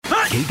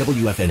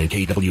KWFN and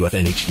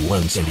KWFN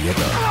HD1 San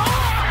Diego.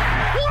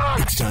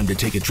 It's time to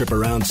take a trip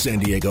around San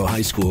Diego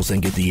high schools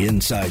and get the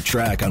inside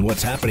track on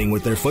what's happening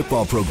with their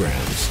football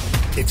programs.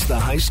 It's the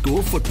High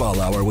School Football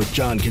Hour with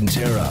John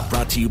Quintera,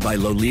 brought to you by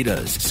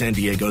Lolitas, San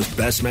Diego's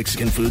best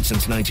Mexican food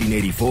since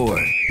 1984.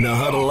 Now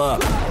huddle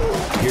up.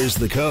 Here's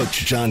the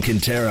coach, John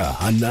Quintera,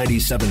 on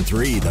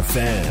 97.3 The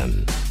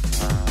Fan.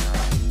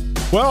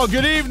 Well,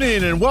 good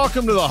evening and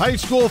welcome to the High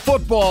School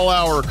Football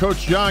Hour.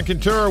 Coach John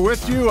Quintera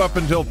with you up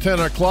until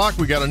 10 o'clock.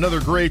 We got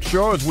another great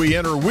show as we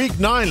enter week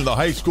 9 of the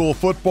high school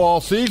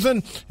football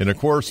season. And, of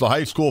course, the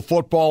High School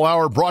Football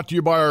Hour brought to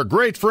you by our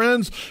great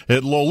friends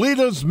at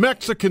Lolitas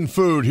Mexican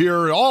Food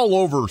here all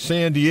over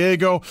San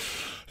Diego.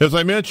 As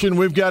I mentioned,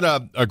 we've got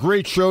a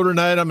great show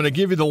tonight. I'm going to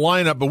give you the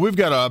lineup, but we've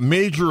got a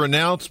major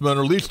announcement,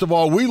 or least of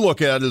all, we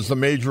look at it as a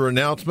major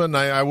announcement.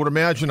 I would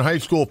imagine high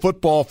school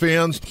football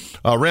fans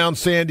around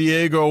San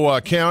Diego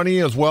County,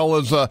 as well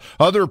as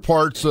other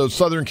parts of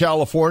Southern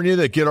California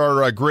that get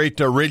our great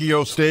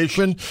radio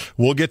station.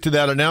 We'll get to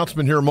that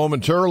announcement here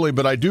momentarily,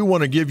 but I do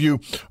want to give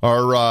you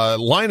our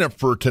lineup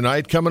for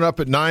tonight. Coming up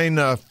at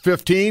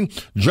 9:15,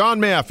 John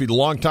Maffey, the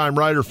longtime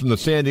writer from the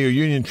San Diego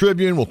Union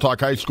Tribune. We'll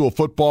talk high school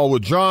football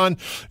with John.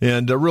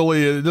 And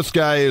really, this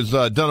guy has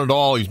done it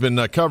all. He's been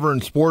covering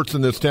sports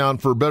in this town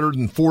for better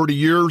than 40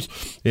 years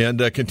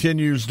and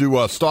continues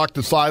to stalk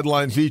the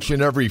sidelines each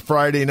and every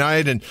Friday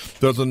night and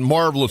does a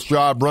marvelous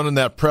job running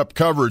that prep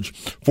coverage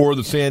for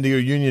the San Diego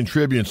Union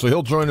Tribune. So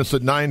he'll join us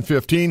at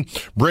 9:15.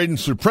 Braden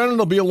Suprenant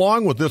will be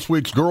along with this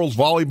week's girls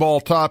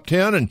volleyball top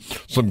 10 and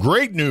some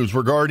great news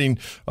regarding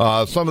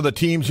some of the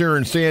teams here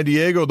in San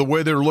Diego, the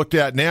way they're looked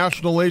at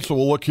nationally. So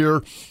we'll look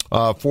here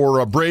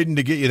for Braden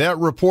to get you that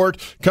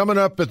report. Coming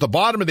up at the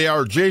bottom of the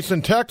hour,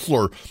 Jason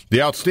Texler,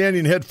 the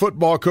outstanding head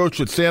football coach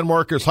at San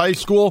Marcos High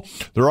School.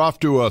 They're off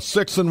to a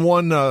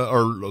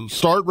 6-1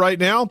 start right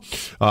now,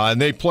 and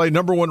they play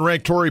number 1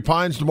 ranked Torrey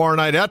Pines tomorrow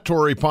night at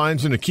Torrey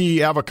Pines in a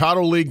key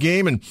Avocado League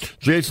game. And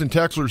Jason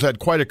Texler's had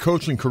quite a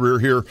coaching career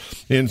here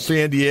in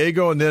San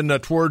Diego. And then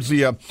towards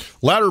the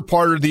latter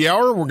part of the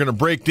hour, we're going to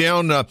break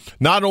down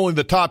not only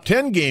the top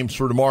 10 games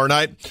for tomorrow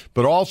night,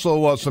 but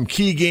also some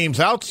key games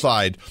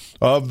outside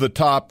of the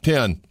top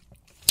 10.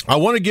 I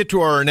want to get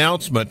to our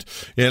announcement,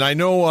 and I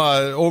know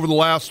over the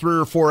last 3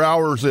 or 4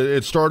 hours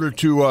it started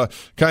to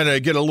kind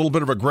of get a little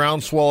bit of a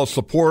groundswell of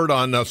support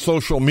on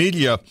social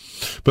media.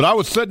 But I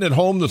was sitting at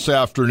home this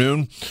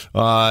afternoon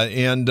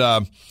and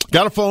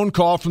got a phone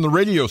call from the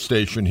radio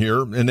station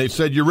here, and they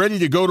said, "You ready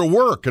to go to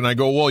work?" And I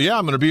go, "Well, yeah,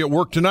 I'm going to be at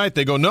work tonight."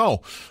 They go,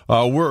 "No,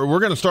 we're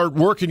going to start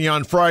working you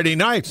on Friday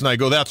nights." And I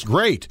go, "That's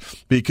great,"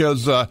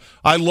 because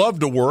I love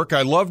to work.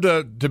 I love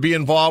to be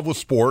involved with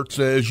sports.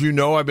 As you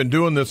know, I've been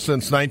doing this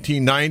since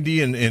 1990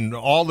 and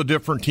all the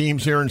different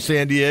teams here in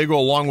San Diego,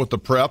 along with the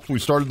preps. We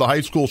started the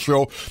high school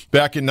show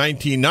back in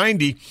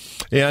 1990,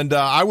 and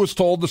I was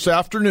told this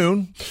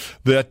afternoon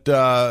that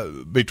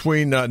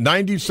between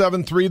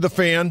 97.3 The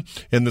Fan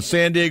and the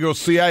San Diego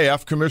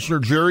CIF, Commissioner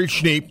Jerry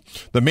Schneep,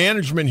 the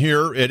management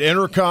here at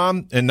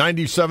Entercom and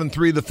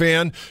 97.3 The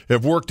Fan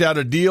have worked out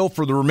a deal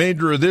for the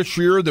remainder of this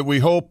year that we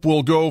hope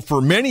will go for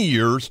many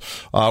years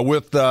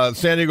with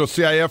San Diego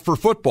CIF for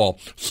football,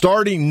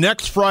 starting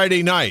next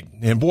Friday night.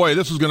 And boy,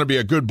 this is going to be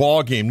a good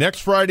ball game. Next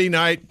Friday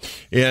night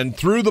and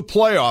through the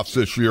playoffs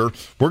this year,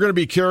 we're going to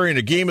be carrying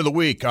a game of the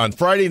week on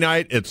Friday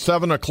night at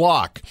 7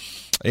 o'clock.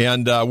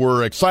 And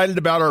we're excited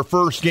about our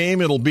first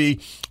game. It'll be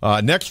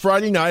next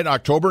Friday night,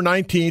 October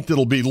 19th.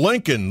 It'll be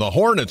Lincoln, the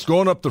Hornets,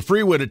 going up the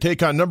freeway to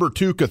take on number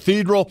 2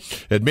 Cathedral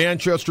at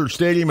Manchester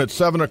Stadium at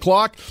 7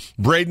 o'clock.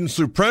 Braden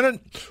Suprenant,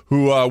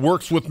 who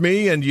works with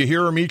me, and you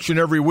hear him each and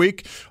every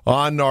week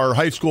on our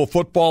high school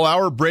football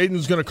hour.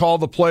 Braden's going to call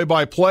the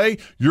play-by-play.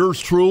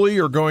 Yours truly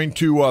are going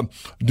to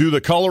do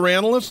the color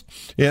analyst.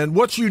 And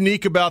what's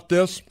unique about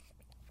this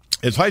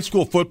is high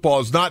school football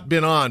has not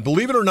been on,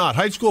 believe it or not,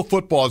 high school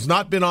football has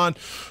not been on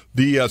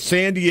the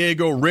San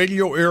Diego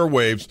radio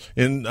airwaves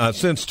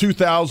since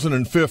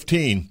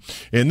 2015.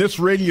 And this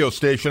radio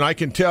station, I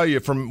can tell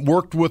you,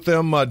 worked with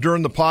them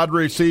during the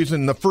Padres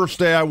season. The first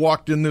day I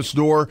walked in this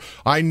door,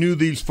 I knew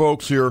these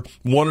folks here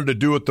wanted to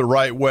do it the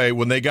right way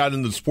when they got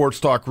into the sports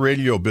talk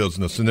radio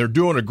business. And they're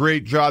doing a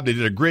great job. They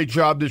did a great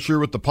job this year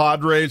with the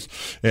Padres,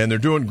 and they're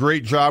doing a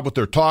great job with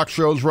their talk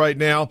shows right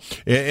now.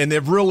 And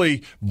they've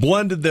really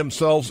blended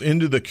themselves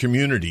into the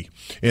community.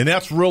 And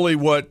that's really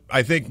what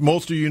I think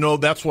most of you know,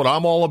 that's what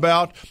I'm all about.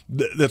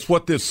 That's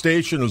what this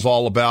station is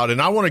all about.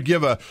 And I want to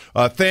give a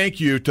thank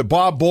you to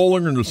Bob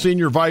Bollinger, the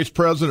Senior Vice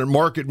President and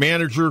Market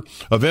Manager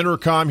of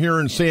Entercom here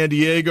in San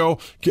Diego,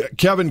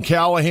 Kevin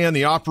Callahan,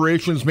 the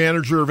Operations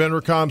Manager of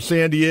Entercom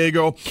San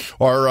Diego,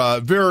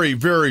 our very,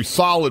 very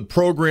solid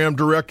Program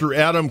Director,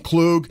 Adam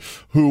Klug,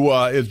 who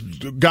has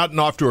gotten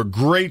off to a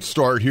great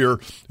start here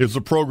as the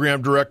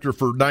Program Director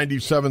for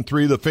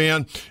 97.3 The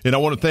Fan. And I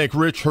want to thank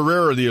Rich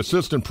Herrera, the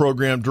Assistant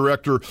Program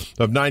Director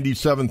of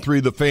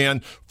 97.3 The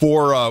Fan,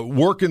 for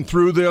working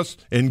through this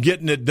and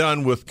getting it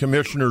done with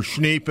Commissioner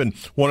Schneep. And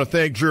want to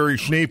thank Jerry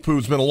Schneep,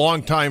 who's been a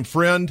longtime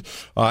friend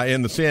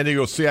and the San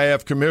Diego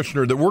CIF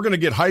commissioner, that we're going to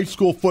get high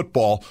school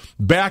football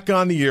back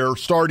on the air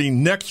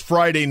starting next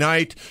Friday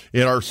night.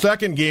 And our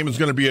second game is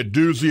going to be a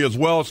doozy as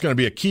well. It's going to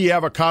be a Key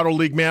Avocado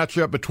League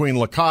matchup between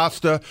La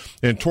Costa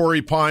and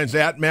Torrey Pines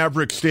at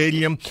Maverick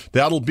Stadium.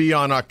 That'll be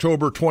on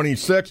October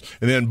 26th.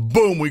 And then,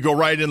 boom, we go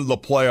right into the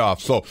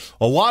playoffs. So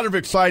a lot of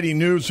exciting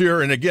news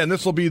here. And again,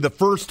 this will be the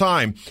first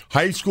time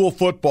high school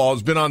football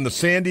has been on the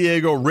San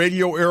Diego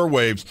radio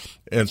airwaves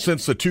and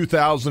since the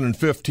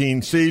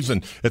 2015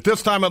 season. At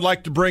this time, I'd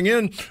like to bring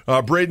in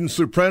Braden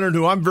Suprenant,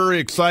 who I'm very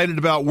excited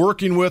about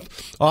working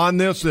with on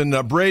this. And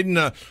Braden,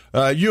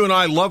 you and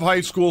I love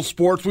high school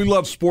sports. We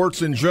love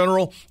sports in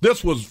general.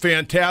 This was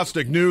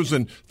fantastic news,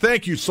 and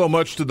thank you so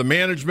much to the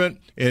management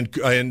and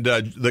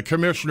the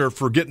commissioner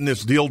for getting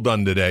this deal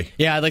done today.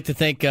 Yeah, I'd like to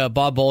thank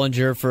Bob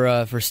Bollinger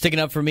for sticking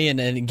up for me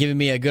and giving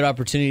me a good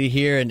opportunity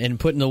here and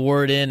putting the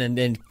word in.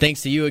 And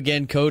thanks to you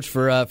again, Coach,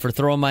 for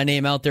throwing my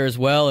name out there as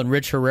well, and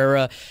Rich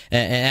Herrera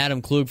and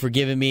Adam Klug for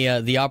giving me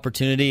the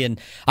opportunity. And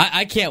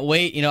I can't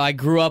wait. You know, I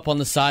grew up on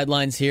the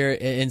sidelines here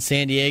in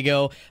San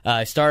Diego.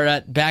 I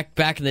started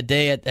back in the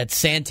day at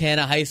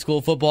Santana High School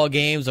football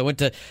games. I went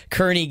to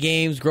Kearney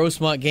games,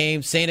 Grossmont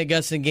games, St.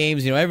 Augustine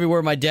games,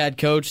 everywhere my dad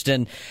coached.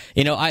 And,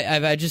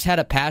 I just had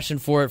a passion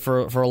for it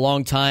for a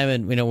long time.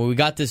 And, when we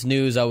got this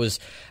news, I was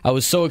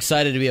so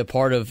excited to be a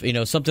part of,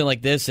 something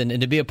like this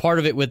and to be a part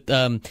of it with,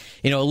 a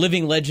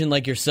living legend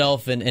like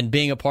yourself and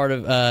being a part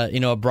of,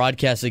 a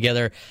broadcast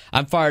together.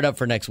 I'm fired up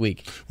for next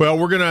week. Well,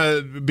 we're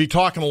going to be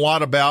talking a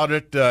lot about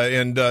it,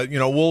 and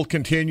we'll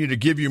continue to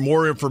give you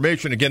more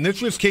information. Again, this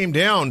just came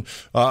down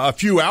a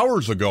few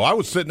hours ago. I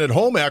was sitting at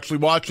home actually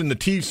watching the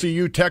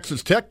TCU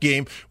Texas Tech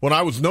game when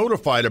I was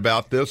notified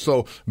about this,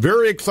 so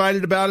very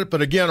excited about it.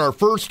 But again, our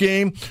first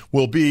game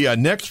will be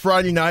next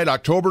Friday night,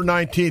 October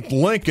 19th,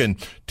 Lincoln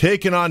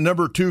taking on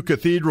number 2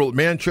 Cathedral at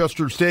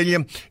Manchester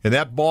Stadium, and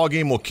that ball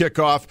game will kick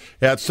off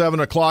at 7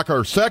 o'clock.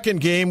 Our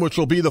second game, which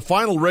will be the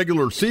final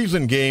regular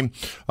season game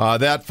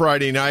that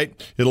Friday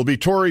night, it'll be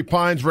Torrey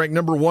Pines, ranked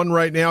number 1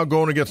 right now,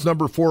 going against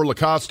number 4 La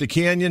Costa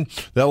Canyon.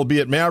 That'll be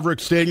at Maverick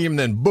Stadium.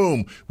 Then,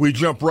 boom, we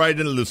jump right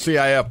into the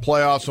CIF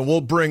playoffs, and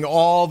we'll bring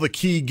all the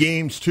key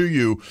games to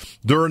you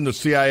during the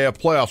CIF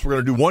playoffs. We're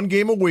going to do one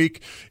game a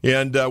week,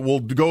 and we'll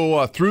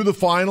go through the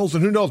finals,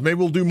 and who knows, maybe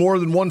we'll do more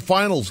than one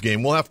finals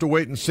game. We'll have to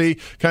wait and see,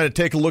 kind of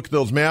take a look at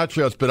those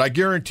matchups. But I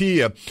guarantee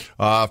you,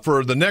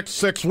 for the next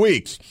 6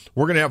 weeks,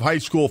 we're going to have high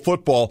school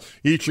football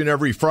each and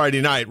every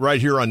Friday night right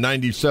here on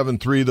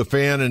 97.3 The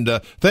Fan.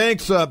 And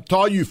thanks to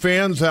all you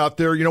fans out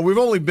there. We've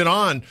only been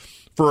on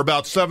for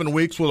about 7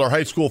 weeks with our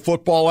high school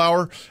football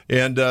hour,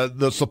 and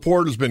the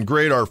support has been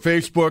great. Our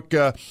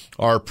Facebook,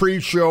 our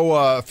pre-show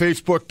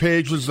Facebook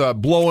page is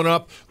blowing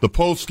up, the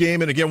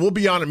post-game. And again, we'll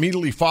be on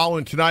immediately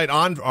following tonight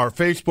on our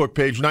Facebook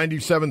page,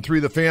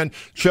 97.3 The Fan.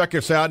 Check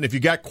us out, and if you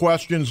got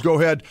questions,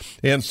 go ahead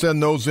and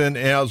send those in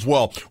as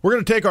well. We're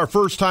going to take our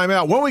first time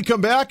out. When we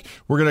come back,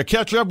 we're going to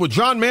catch up with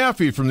John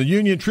Maffey from the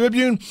Union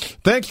Tribune.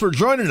 Thanks for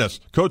joining us.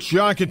 Coach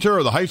John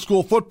Quintero, the high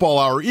school football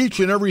hour, each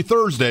and every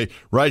Thursday,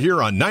 right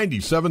here on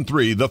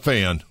 97.3 The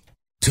Fan.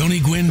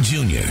 Tony Gwynn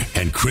Jr.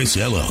 and Chris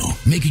Ello,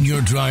 making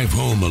your drive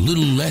home a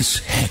little less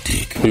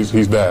hectic.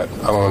 He's bad.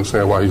 I don't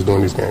understand why he's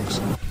doing these games.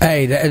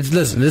 Hey,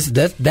 listen,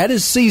 that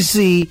is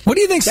CC. What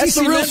do you think That's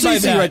CC the real meant by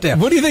CC that? right there.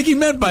 What do you think he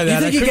meant by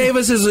that? You think he gave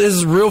us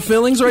his real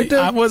feelings right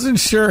there? I wasn't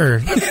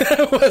sure.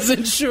 I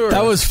wasn't sure.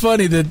 That was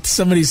funny that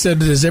somebody said,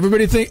 does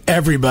everybody think?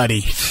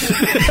 Everybody.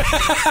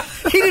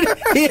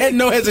 He had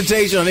no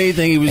hesitation on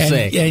anything he was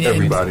saying.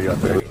 Everybody, I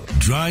think.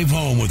 Drive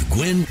home with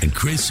Gwynn and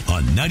Chris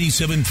on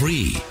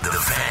 97.3 The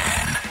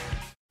Fan.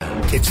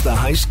 It's the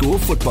High School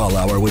Football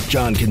Hour with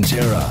John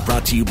Quintero,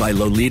 brought to you by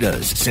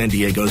Lolitas, San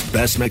Diego's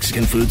best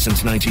Mexican food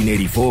since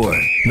 1984.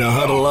 Now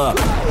huddle up.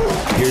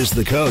 Here's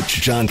the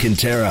coach, John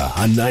Quintero,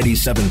 on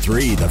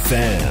 97.3 The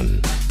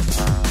Fan.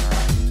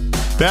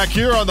 Back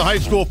here on the High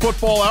School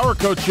Football Hour,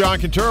 Coach John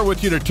Quintero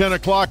with you to 10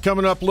 o'clock.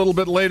 Coming up a little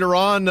bit later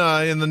on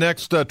in the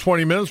next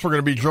 20 minutes, we're going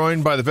to be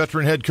joined by the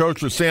veteran head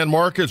coach of San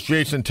Marcos,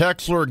 Jason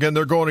Texler. Again,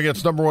 they're going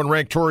against number 1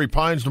 ranked Torrey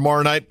Pines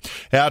tomorrow night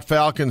at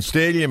Falcon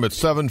Stadium at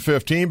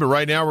 7:15. But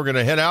right now we're going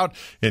to head out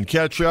and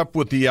catch up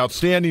with the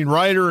outstanding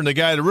writer and the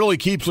guy that really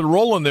keeps it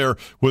rolling there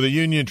with the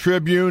Union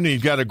Tribune.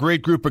 He's got a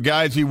great group of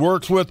guys he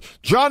works with.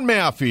 John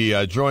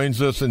Maffey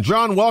joins us. And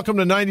John, welcome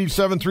to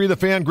 97.3 The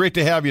Fan. Great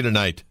to have you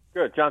tonight.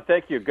 Good, John.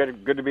 Thank you.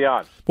 Good to be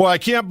on. Boy, I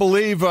can't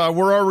believe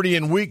we're already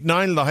in week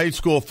 9 of the high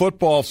school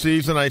football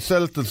season. I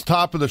said at the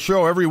top of the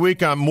show, every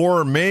week I'm more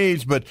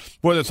amazed, but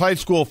boy, this high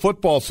school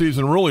football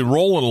season really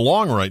rolling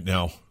along right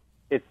now.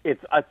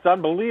 It's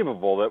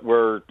unbelievable that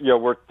we're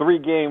 3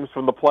 games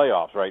from the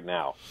playoffs right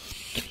now.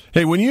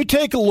 Hey, when you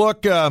take a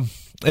look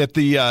at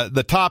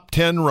the top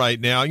 10 right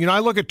now. I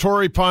look at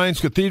Torrey Pines,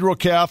 Cathedral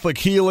Catholic,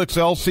 Helix,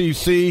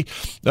 LCC.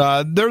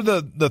 They're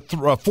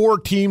the 4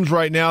 teams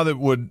right now that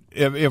would,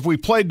 if we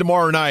played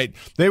tomorrow night,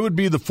 they would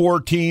be the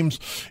 4 teams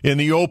in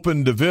the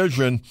open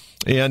division.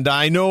 And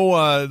I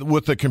know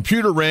with the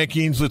computer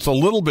rankings, it's a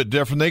little bit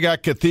different. They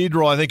got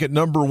Cathedral, I think, at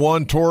number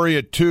 1, Torrey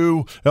at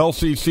 2,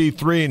 LCC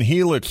 3, and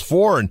Helix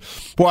 4. And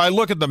boy, I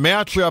look at the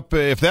matchup.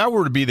 If that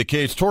were to be the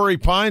case, Torrey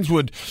Pines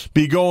would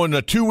be going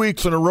 2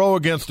 weeks in a row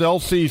against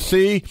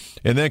LCC,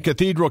 and then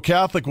Cathedral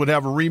Catholic would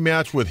have a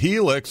rematch with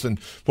Helix. And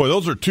boy,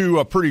 those are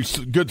 2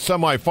 pretty good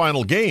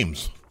semifinal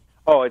games.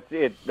 Oh, if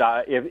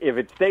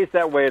it stays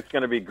that way, it's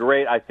going to be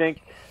great. I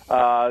think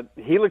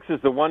Helix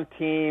is the one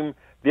team.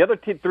 The other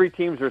 3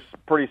 teams are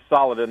pretty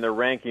solid in their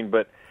ranking,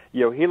 but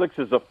Helix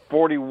is a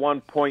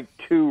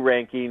 41.2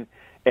 ranking,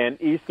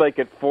 and Eastlake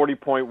at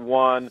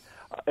 40.1,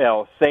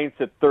 Saints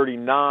at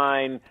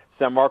 39,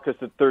 San Marcos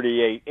at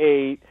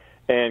 38.8,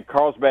 and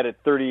Carlsbad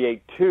at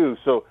 38.2.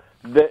 So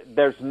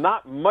there's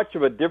not much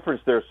of a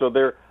difference there. So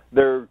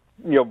there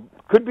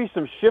could be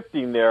some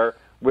shifting there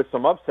with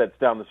some upsets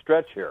down the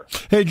stretch here.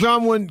 Hey,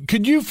 John,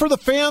 could you, for the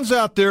fans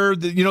out there,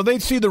 they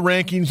see the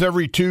rankings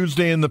every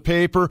Tuesday in the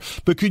paper,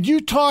 but could you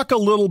talk a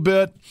little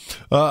bit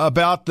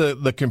about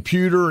the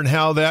computer and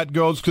how that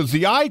goes? Because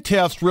the eye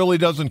test really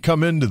doesn't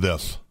come into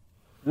this.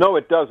 No,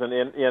 it doesn't.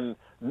 And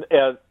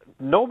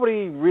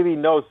nobody really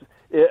knows.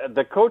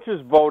 The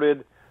coaches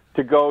voted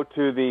to go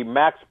to the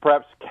Max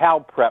Preps,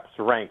 Cal Preps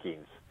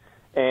rankings,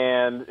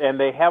 and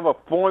they have a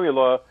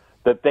formula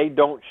that they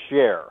don't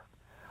share.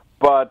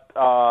 But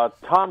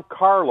Tom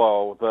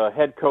Carlo, the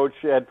head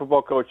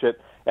football coach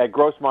at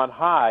Grossmont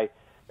High,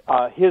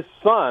 his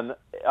son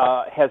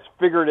has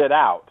figured it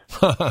out,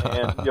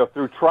 and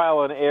through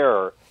trial and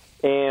error,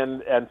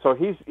 and so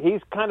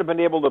he's kind of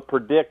been able to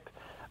predict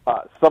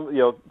some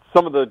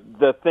of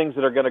the things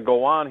that are going to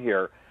go on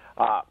here.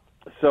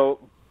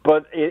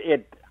 But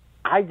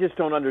I just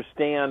don't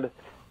understand,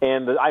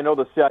 and I know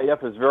the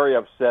CIF is very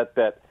upset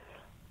that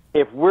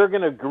if we're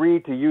going to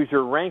agree to use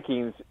your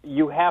rankings,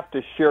 you have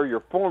to share your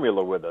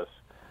formula with us,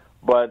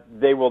 but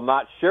they will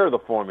not share the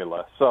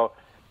formula. So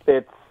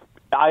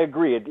I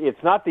agree.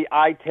 It's not the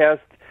eye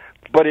test,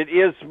 but it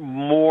is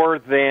more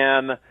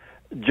than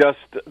just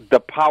the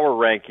power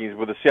rankings.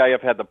 Where the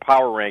CIF had the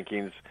power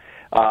rankings,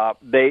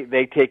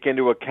 they take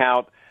into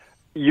account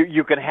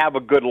you can have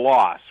a good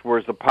loss,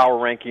 whereas the power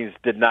rankings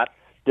did not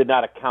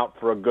account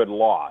for a good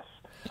loss.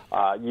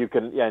 You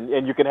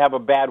can have a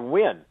bad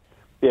win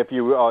if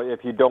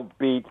you don't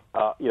beat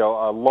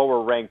a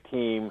lower ranked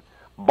team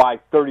by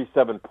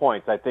 37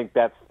 points. I think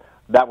that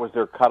was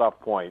their cutoff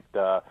point.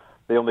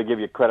 They only give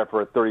you credit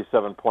for a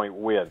 37-point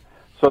win.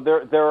 So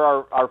there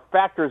are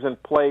factors in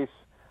place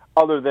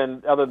other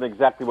than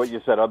exactly what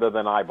you said, other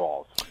than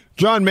eyeballs.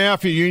 John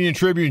Maffey, Union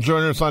Tribune,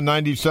 joining us on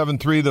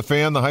 97.3 The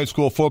Fan, the high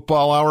school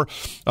football hour.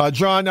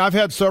 John, I've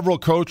had several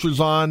coaches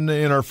on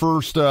in our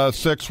first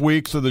 6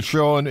 weeks of the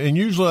show, and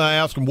usually I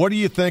ask them, what do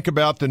you think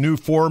about the new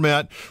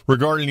format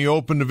regarding the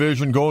open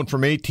division going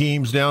from 8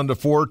 teams down to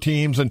 4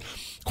 teams? And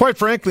quite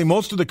frankly,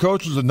 most of the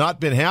coaches have not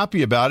been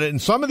happy about it,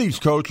 and some of these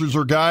coaches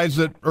are guys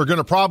that are going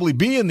to probably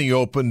be in the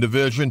open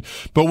division.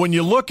 But when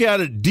you look at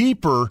it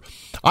deeper,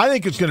 I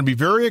think it's going to be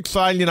very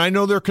exciting. I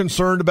know they're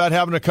concerned about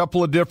having a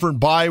couple of different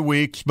bye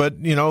weeks, but,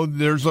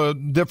 there's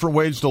different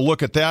ways to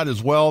look at that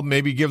as well.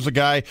 Maybe gives a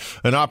guy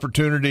an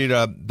opportunity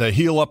to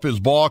heal up his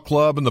ball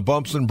club and the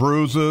bumps and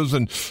bruises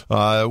and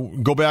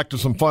go back to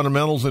some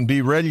fundamentals and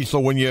be ready.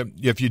 So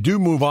if you do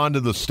move on to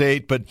the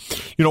state, but,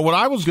 what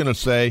I was going to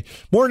say,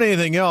 more than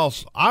anything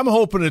else, I'm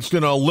hoping it's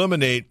going to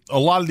eliminate a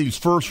lot of these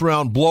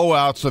first-round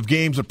blowouts of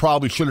games that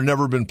probably should have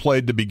never been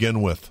played to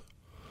begin with.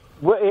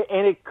 Well,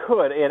 and it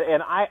could,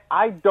 and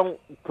I don't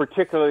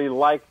particularly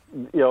like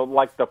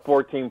the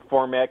 4-team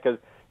format because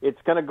it's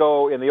going to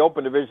go in the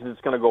open division. It's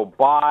going to go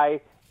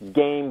bye,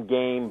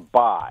 game,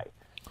 bye,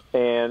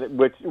 and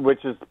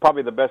which is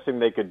probably the best thing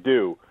they could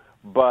do.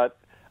 But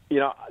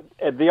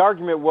the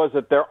argument was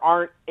that there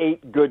aren't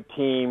 8 good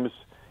teams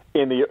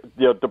in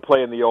to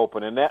play in the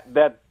open, and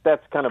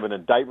that's kind of an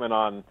indictment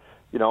on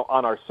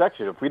our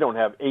section. If we don't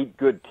have 8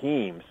 good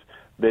teams,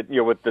 that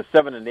with the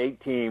 7 and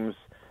 8 teams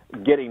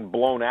getting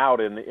blown out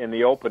in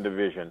the open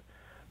division,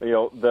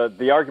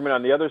 the argument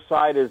on the other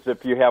side is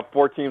if you have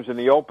 4 teams in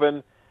the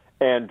open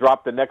and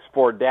drop the next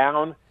 4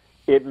 down,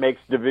 it makes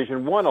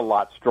Division I a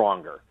lot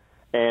stronger,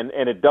 and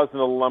it doesn't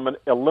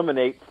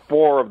eliminate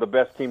 4 of the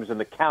best teams in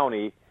the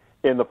county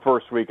in the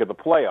first week of the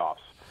playoffs.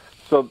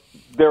 So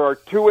there are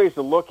 2 ways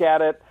to look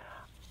at it.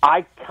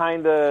 I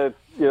kind of,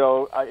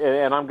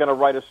 and I'm going to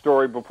write a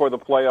story before the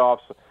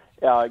playoffs,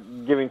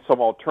 giving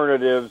some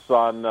alternatives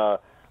on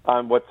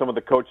what some of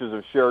the coaches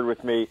have shared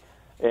with me,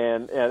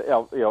 and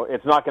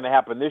it's not going to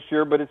happen this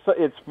year, but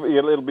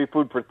it'll be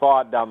food for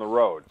thought down the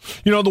road.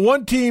 The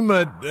one team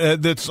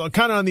that's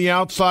kind of on the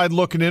outside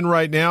looking in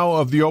right now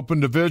of the open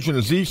division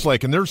is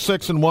Eastlake, and they're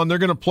 6-1. They're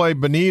going to play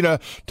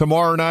Bonita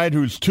tomorrow night,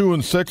 who's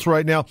 2-6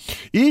 right now.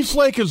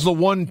 Eastlake is the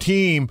one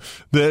team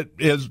that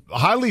is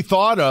highly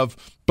thought of,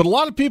 but a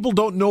lot of people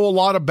don't know a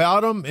lot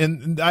about them,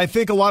 and I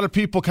think a lot of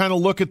people kind of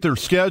look at their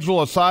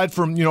schedule aside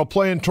from,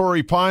 playing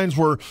Torrey Pines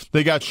where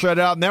they got shut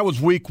out, and that was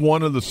week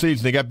 1 of the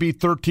season. They got beat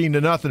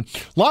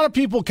 13-0. A lot of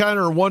people kind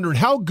of are wondering,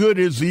 how good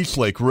is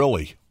Eastlake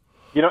really?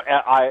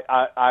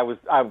 I was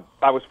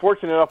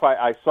fortunate enough.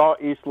 I saw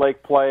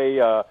Eastlake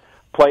play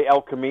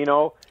El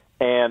Camino,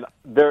 and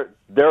they're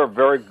a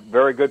very,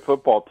 very good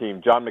football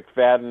team. John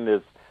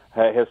McFadden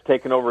has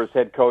taken over as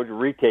head coach,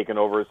 retaken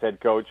over as head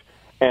coach,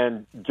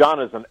 and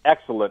John is an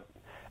excellent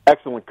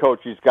coach.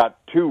 He's got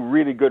 2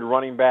 really good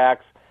running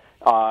backs.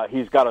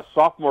 He's got a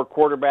sophomore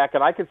quarterback,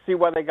 and I could see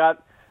why they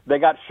got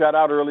shut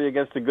out early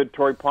against a good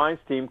Torrey Pines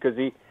team, because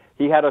he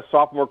had a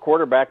sophomore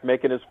quarterback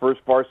making his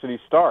first varsity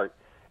start.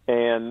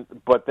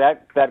 But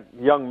that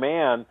young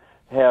man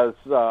has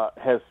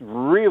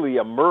really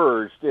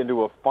emerged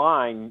into a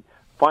fine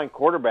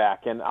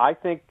quarterback, and I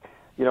think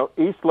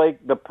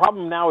Eastlake. The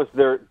problem now is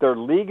their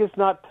league is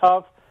not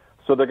tough,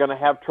 so they're going to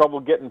have trouble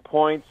getting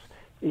points.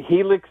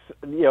 Helix's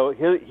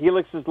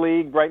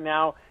league right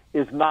now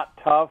is not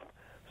tough,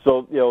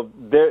 so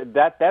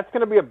that's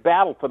going to be a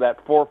battle for that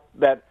fourth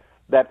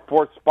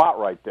spot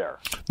right there.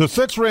 The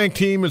 6th-ranked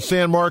team is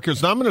San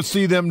Marcos, and I'm going to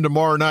see them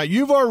tomorrow night.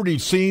 You've already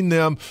seen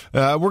them.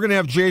 We're going to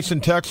have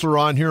Jason Texler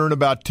on here in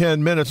about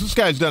 10 minutes. This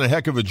guy's done a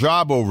heck of a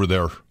job over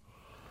there.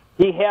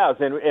 He has,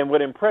 and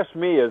what impressed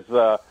me is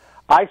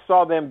I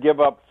saw them give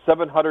up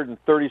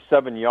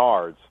 737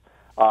 yards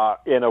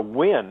in a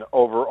win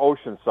over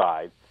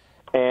Oceanside,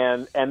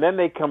 and then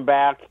they come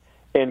back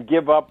and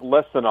give up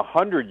less than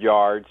 100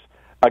 yards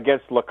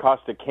against La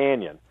Costa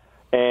Canyon.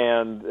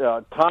 And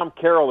Tom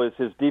Carroll is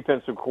his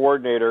defensive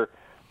coordinator,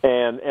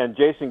 and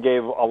Jason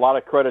gave a lot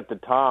of credit to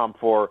Tom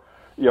for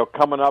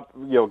coming up,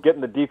 getting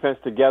the defense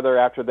together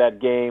after that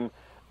game,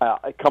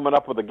 coming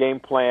up with a game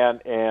plan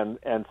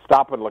and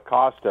stopping La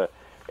Costa.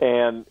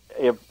 And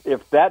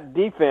if that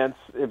defense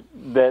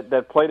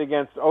that played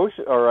against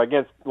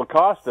against La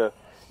Costa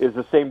is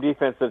the same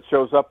defense that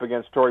shows up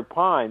against Torrey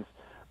Pines,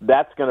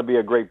 that's going to be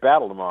a great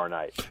battle tomorrow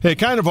night. Hey,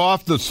 kind of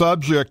off the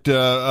subject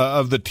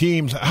of the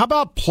teams, how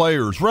about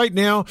players right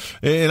now?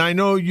 And I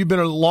know you've been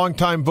a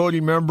longtime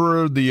voting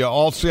member of the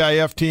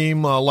All-CIF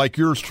team, like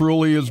yours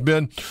truly has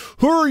been.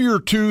 Who are your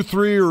 2,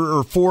 3,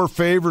 or 4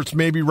 favorites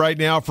maybe right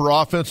now for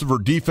offensive or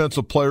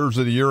defensive players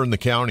of the year in the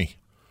county?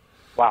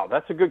 Wow,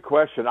 that's a good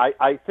question.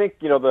 I think,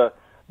 the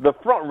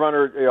front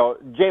runner,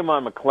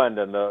 Jamon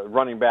McClendon, the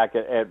running back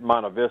at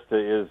Monte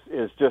Vista,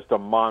 is just a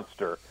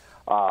monster.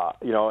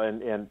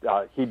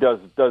 He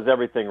does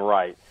everything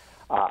right.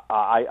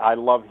 I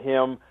love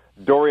him.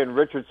 Dorian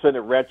Richardson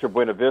at Rancho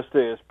Buena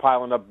Vista is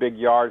piling up big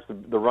yards,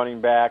 the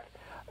running back.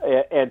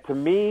 And to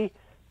me,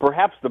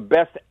 perhaps the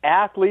best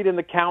athlete in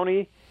the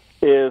county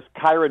is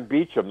Kyron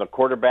Beecham, the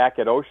quarterback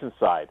at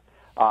Oceanside.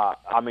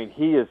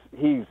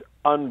 He's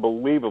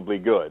unbelievably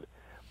good,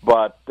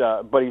 but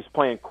he's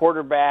playing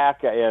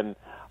quarterback, and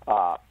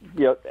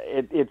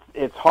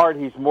it's hard.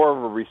 He's more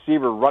of a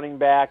receiver, running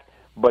back,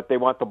 but they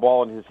want the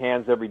ball in his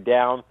hands every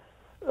down.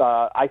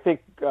 I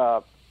think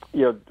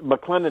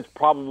McClendon's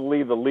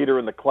probably the leader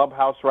in the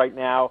clubhouse right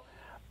now.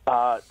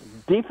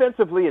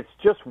 Defensively, it's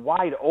just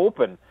wide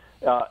open.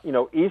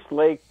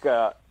 Eastlake,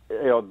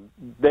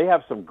 they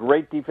have some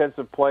great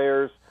defensive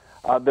players.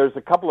 There's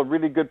a couple of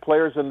really good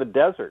players in the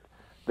desert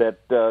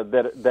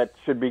that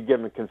should be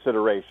given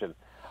consideration.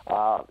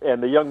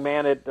 And the young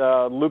man at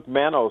Luke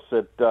Manos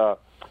at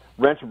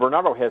Rancho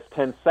Bernardo has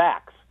 10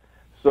 sacks.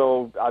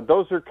 So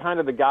those are kind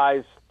of the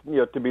guys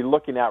to be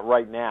looking at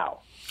right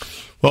now.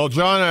 Well,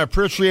 John, I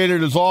appreciate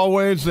it as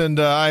always, and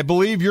I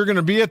believe you're going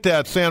to be at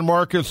that San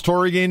Marcos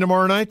Torrey game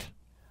tomorrow night.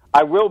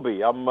 I will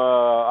be.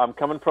 I'm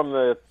coming from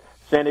the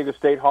San Diego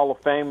State Hall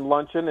of Fame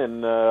luncheon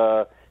and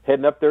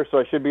heading up there, so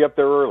I should be up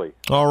there early.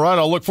 All right,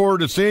 I'll look forward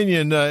to seeing you,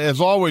 and as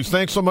always,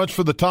 thanks so much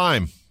for the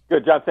time.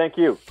 Good, John. Thank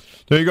you.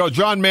 There you go.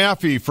 John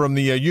Maffey from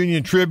the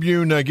Union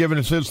Tribune giving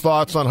us his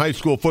thoughts on high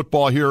school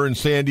football here in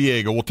San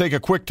Diego. We'll take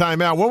a quick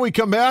time out. When we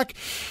come back,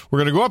 we're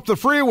going to go up the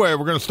freeway.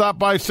 We're going to stop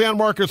by San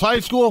Marcos High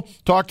School,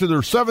 talk to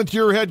their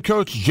 7th-year head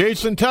coach,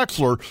 Jason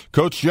Texler,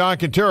 Coach John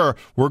Quintera.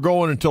 We're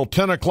going until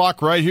 10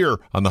 o'clock right here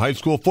on the High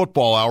School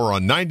Football Hour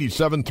on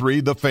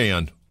 97.3 The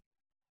Fan.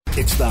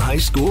 It's the High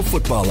School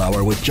Football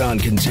Hour with John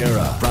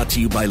Quintera, brought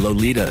to you by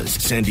Lolitas,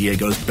 San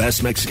Diego's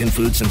best Mexican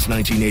food since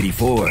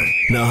 1984.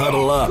 Now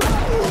huddle up.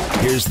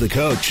 Here's the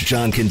coach,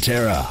 John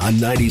Quintera, on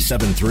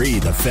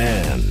 97.3 The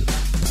Fan.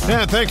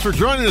 And thanks for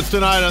joining us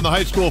tonight on the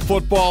High School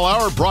Football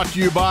Hour, brought to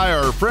you by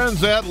our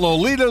friends at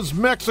Lolitas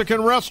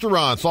Mexican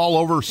Restaurants all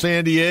over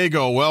San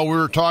Diego. Well, we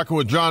were talking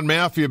with John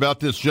Maffey about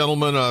this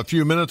gentleman a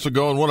few minutes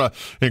ago, and what an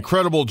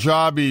incredible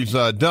job he's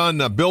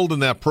done building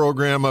that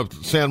program of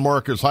San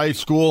Marcos High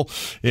School.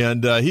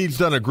 And he's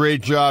done a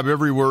great job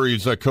everywhere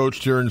he's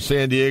coached here in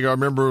San Diego. I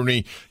remember when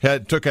he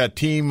took that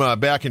team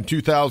back in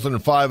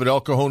 2005 at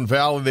El Cajon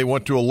Valley. They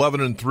went to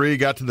 11-3,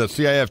 got to the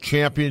CIF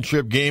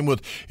championship game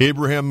with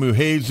Abraham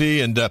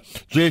Muhazy, and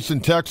Jason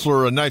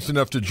Texler, nice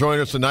enough to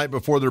join us the night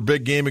before their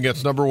big game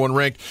against number 1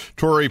 ranked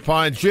Torrey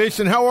Pines.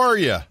 Jason, how are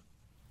you?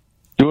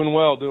 Doing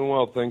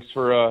well. Thanks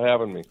for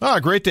having me.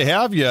 Great to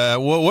have you.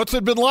 Well, what's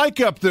it been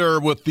like up there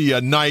with the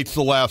Knights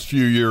the last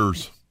few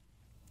years?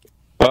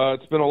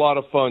 It's been a lot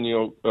of fun,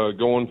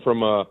 going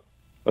from a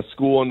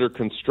school under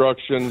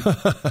construction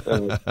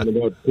and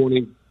about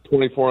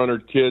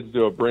 2,400 kids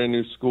to a brand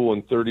new school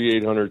and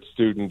 3,800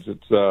 students.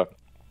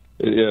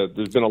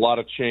 There's been a lot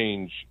of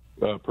change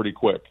pretty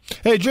quick.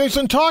 Hey,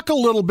 Jason, talk a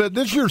little bit.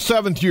 This is your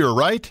 7th year,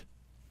 right?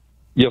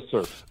 Yes,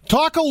 sir.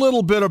 Talk a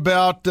little bit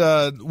about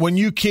when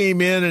you came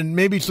in and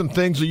maybe some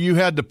things that you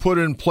had to put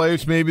in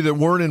place, maybe that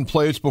weren't in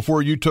place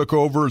before you took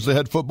over as the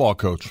head football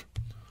coach.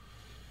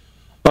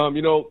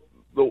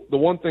 The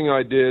one thing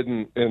I did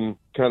and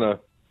kind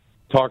of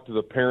talked to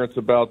the parents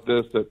about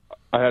this, that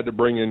I had to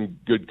bring in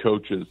good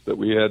coaches, that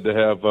we had to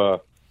have, I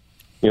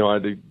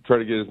had to try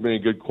to get as many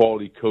good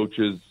quality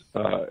coaches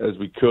as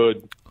we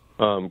could,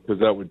 because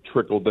that would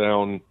trickle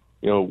down,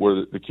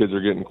 where the kids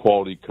are getting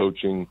quality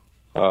coaching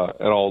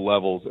at all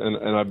levels.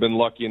 And I've been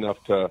lucky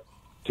enough to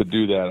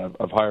do that.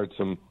 I've hired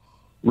some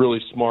really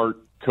smart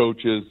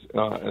coaches,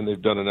 and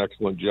they've done an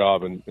excellent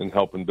job in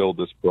helping build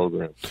this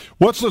program.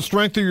 What's the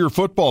strength of your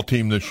football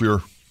team this year?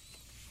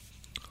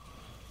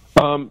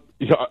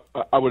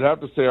 I would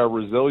have to say our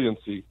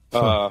resiliency.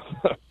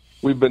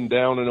 We've been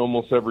down in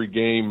almost every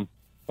game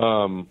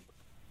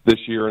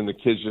this year, and the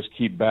kids just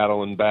keep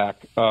battling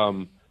back.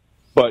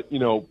 But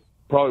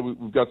probably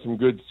we've got some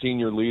good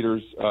senior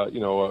leaders.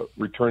 A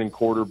returning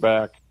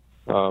quarterback.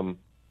 I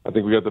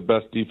think we got the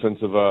best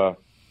defensive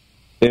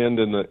end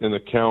in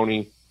the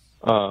county.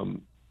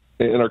 And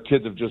our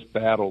kids have just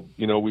battled.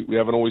 We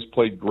haven't always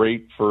played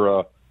great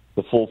for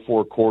the full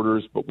 4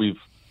 quarters, but we've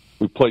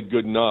played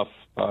good enough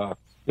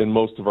in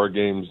most of our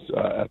games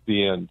at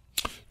the end.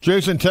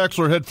 Jason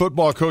Texler, head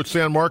football coach,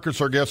 San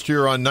Marcos, our guest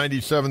here on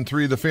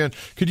 97.3 The Fan.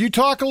 Could you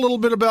talk a little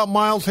bit about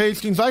Miles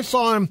Hastings? I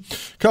saw him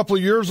a couple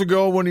of years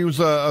ago when he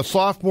was a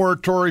sophomore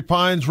at Torrey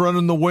Pines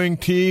running the wing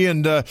tee,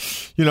 and,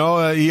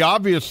 he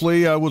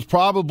obviously was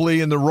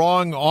probably in the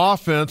wrong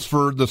offense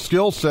for the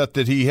skill set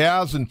that he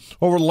has. And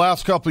over the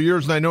last couple of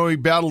years, and I know he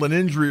battled an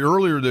injury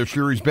earlier this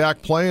year, he's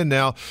back playing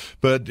now,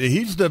 but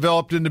he's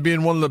developed into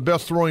being one of the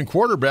best throwing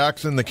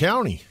quarterbacks in the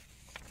county.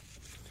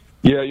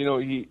 Yeah,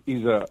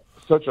 he's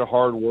such a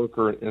hard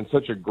worker and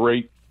such a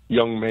great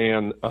young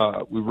man.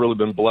 We've really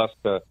been blessed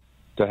to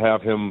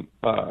have him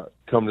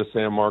come to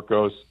San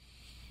Marcos,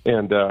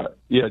 and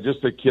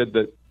just a kid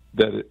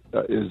that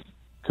is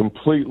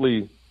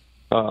completely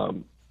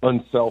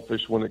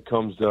unselfish when it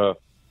comes to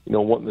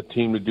wanting the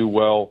team to do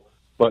well,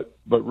 but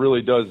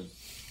really does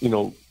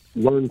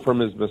learn from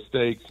his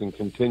mistakes and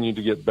continue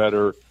to get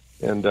better,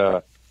 and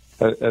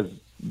has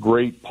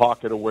great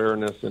pocket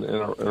awareness and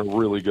a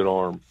really good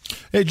arm.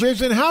 Hey,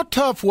 Jason, how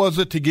tough was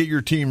it to get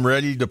your team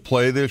ready to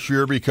play this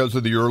year because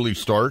of the early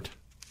start?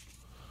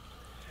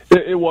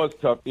 It was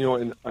tough,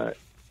 and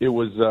it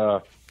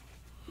was.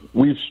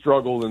 We've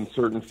struggled in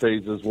certain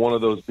phases. One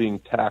of those being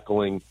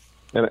tackling,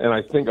 and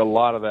I think a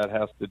lot of that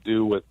has to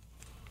do with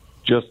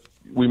just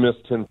we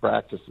missed 10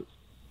 practices.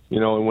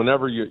 And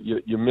whenever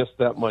you miss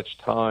that much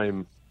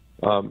time,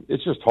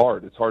 it's just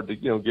hard. It's hard to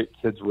get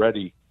kids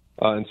ready,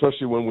 and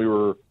especially when we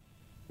were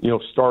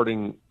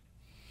starting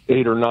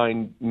 8 or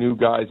 9 new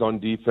guys on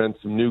defense,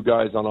 some new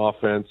guys on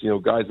offense,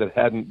 guys that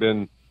hadn't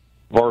been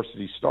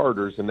varsity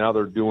starters, and now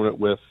they're doing it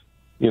with,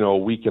 a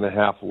week and a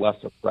half less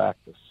of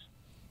practice.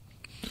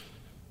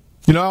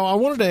 I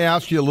wanted to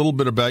ask you a little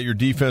bit about your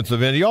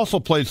defensive end. He also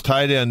plays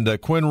tight end.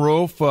 Quinn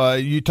Roof,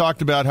 you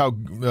talked about how,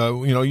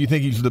 you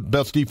think he's the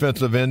best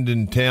defensive end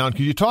in town.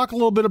 Could you talk a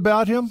little bit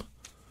about him?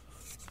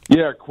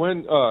 Yeah,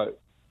 Quinn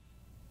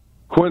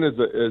is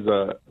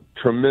a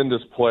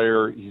tremendous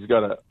player. He's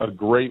got a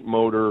great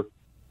motor,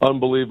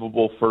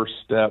 unbelievable first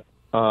step,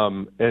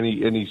 and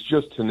he's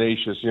just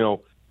tenacious.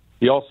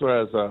 He also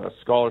has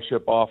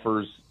scholarship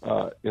offers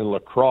in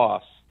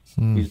lacrosse.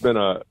 He's been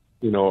a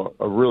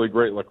really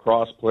great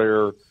lacrosse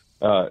player.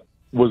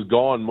 Was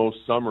gone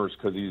most summers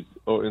because he's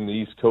in the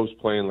East Coast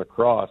playing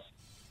lacrosse.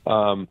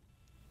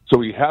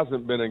 So he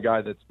hasn't been a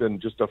guy that's been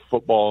just a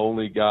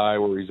football-only guy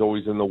where he's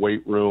always in the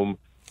weight room.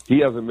 He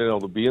hasn't been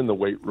able to be in the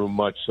weight room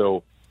much,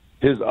 so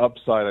his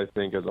upside, I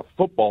think, as a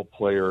football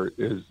player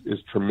is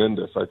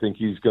tremendous. I think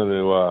he's going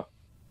to,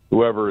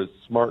 whoever is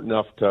smart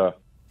enough to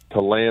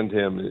land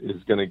him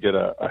is going to get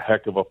a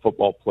heck of a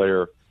football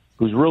player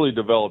who's really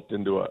developed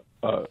into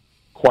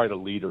quite a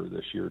leader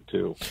this year,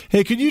 too.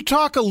 Hey, could you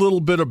talk a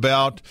little bit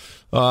about,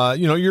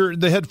 you're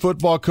the head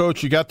football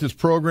coach. You got this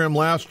program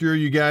last year.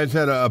 You guys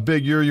had a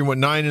big year. You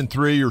went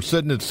 9-3. You're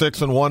sitting at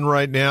 6-1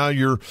 right now.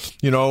 You're,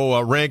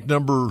 ranked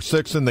number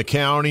 6 in the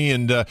county,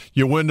 and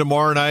you win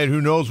tomorrow night.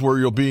 Who knows where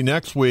you'll be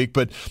next week?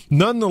 But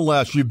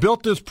nonetheless, you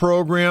built this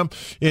program,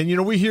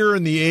 and, we hear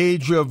in the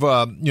age of,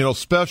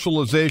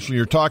 specialization,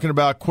 you're talking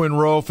about Quinn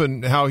Roof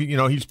and how,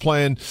 he's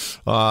playing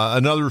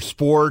another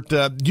sport.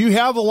 Do you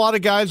have a lot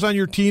of guys on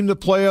your team that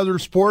play other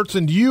sports,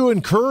 and do you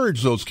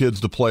encourage those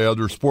kids to play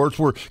other sports?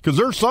 Because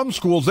there's some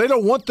schools, they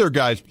don't want their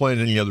guys playing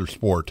any other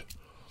sport.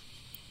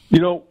 We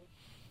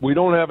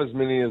don't have as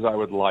many as I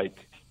would like,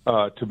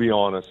 to be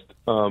honest.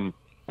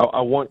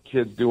 I want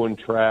kids doing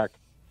track.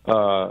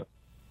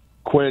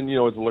 Quinn,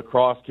 is a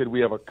lacrosse kid.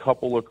 We have a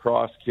couple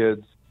lacrosse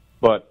kids,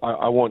 but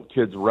I want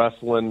kids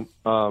wrestling.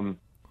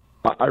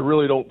 I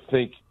really don't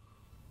think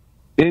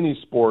any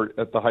sport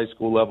at the high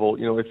school level,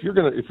 if you're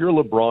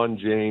LeBron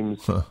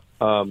James,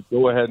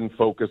 go ahead and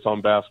focus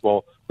on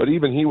basketball. But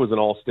even he was an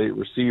all-state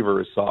receiver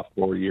his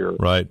sophomore year.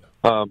 Right.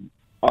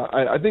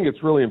 I think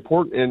it's really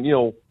important.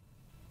 And,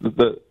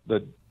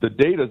 the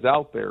data's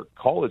out there.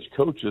 College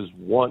coaches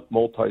want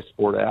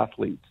multi-sport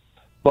athletes,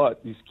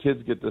 but these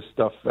kids get this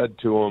stuff fed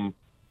to them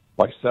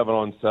by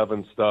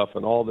 7-on-7 stuff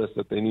and all this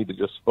that they need to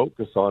just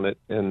focus on it.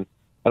 And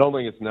I don't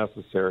think it's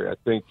necessary. I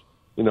think,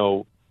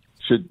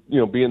 should,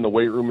 be in the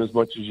weight room as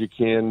much as you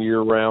can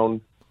year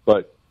round,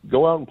 but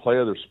go out and play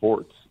other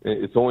sports.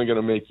 It's only going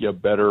to make you a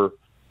better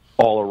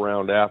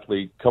all-around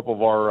athlete. A couple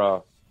of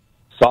our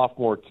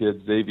sophomore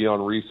kids,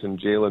 Xavion Reese and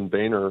Jalen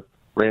Boehner,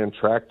 ran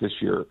track this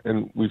year,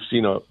 and we've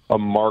seen a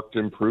marked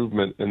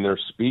improvement in their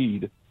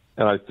speed,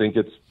 and I think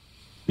it's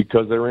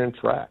because they ran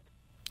track.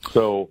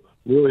 So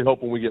really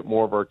hoping we get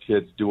more of our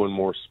kids doing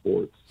more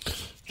sports.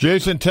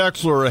 Jason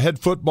Texler, a head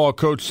football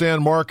coach,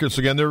 San Marcos.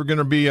 Again, they're going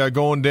to be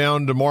going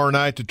down tomorrow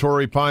night to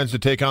Torrey Pines to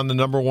take on the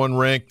number 1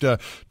 ranked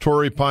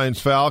Torrey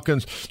Pines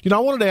Falcons. I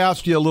wanted to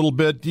ask you a little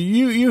bit.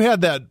 You had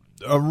that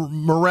a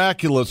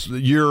miraculous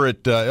year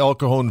at El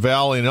Cajon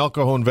Valley, and El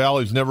Cajon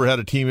Valley's never had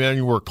a team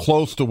anywhere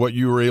close to what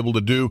you were able to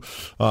do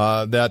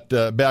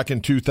back in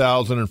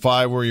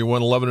 2005, where you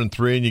won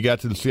 11-3 and you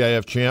got to the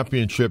CIF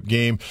championship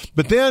game.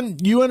 But then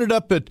you ended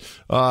up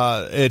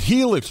at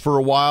Helix for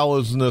a while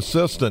as an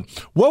assistant.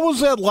 What was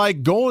that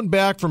like, going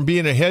back from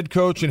being a head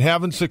coach and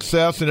having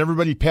success and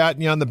everybody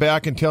patting you on the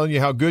back and telling you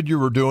how good you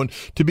were doing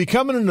to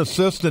becoming an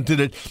assistant?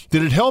 Did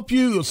it help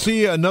you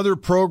see another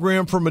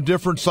program from a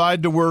different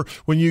side, to where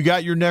when you got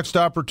your next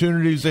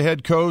opportunity as a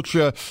head coach,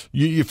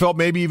 you felt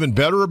maybe even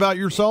better about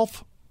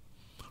yourself?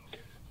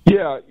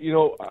 Yeah,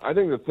 I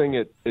think the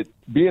thing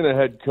being a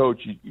head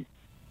coach,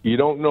 you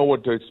don't know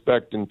what to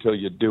expect until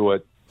you do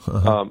it.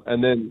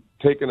 And then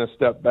taking a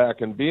step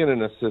back and being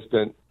an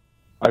assistant,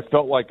 I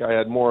felt like I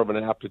had more of an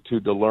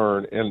aptitude to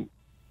learn, and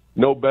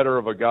no better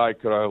of a guy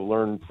could I have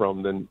learned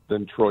from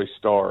than Troy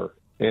Starr.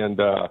 And,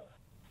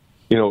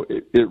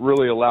 it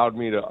really allowed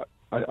me to,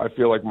 I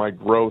feel like my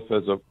growth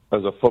as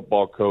a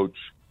football coach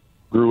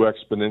grew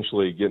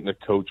exponentially getting to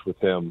coach with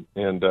him.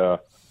 And, I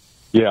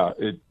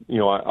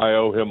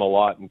owe him a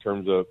lot in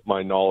terms of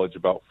my knowledge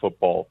about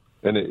football.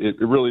 And it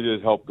really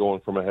did help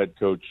going from a head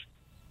coach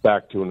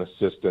back to an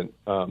assistant,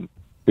 because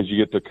you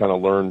get to kind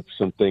of learn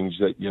some things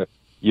that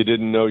you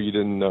didn't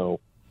know.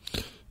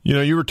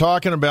 You were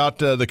talking about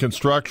the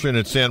construction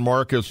at San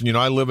Marcos.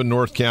 I live in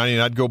North County,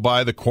 and I'd go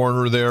by the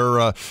corner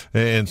there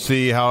and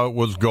see how it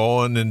was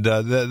going, and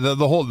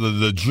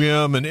the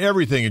gym and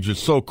everything is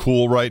just so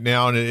cool right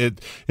now, and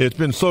it's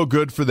been so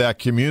good for that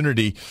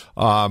community.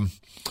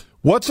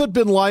 What's it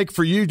been like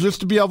for you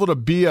just to be able to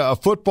be a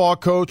football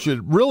coach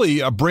at really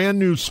a brand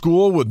new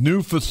school with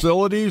new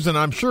facilities? And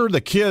I'm sure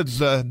the kids,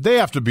 they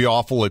have to be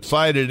awful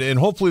excited, and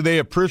hopefully they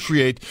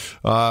appreciate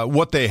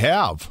what they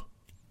have.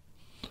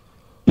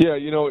 Yeah,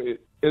 it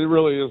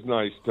really is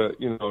nice to,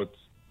 it's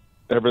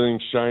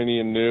everything's shiny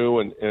and new,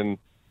 and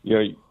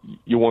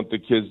you want the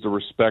kids to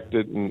respect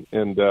it and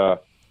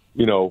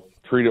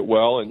treat it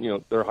well,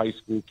 and they're high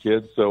school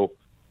kids, so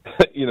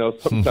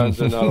sometimes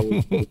they're not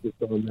always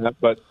focused on that,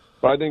 but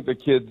I think the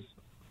kids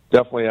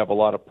definitely have a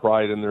lot of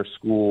pride in their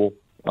school,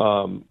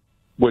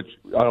 which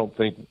I don't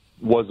think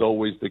was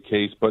always the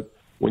case. But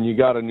when you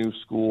got a new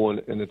school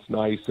and it's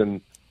nice,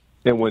 and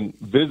when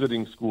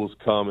visiting schools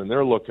come and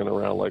they're looking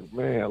around like,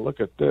 man, look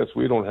at this,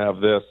 we don't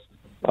have this.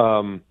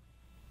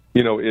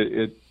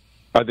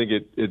 I think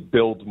it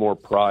builds more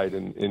pride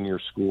in your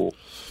school.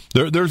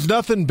 There's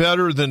nothing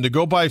better than to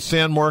go by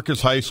San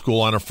Marcos High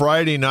School on a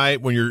Friday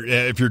night when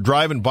if you're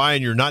driving by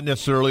and you're not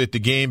necessarily at the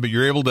game, but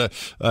you're able to.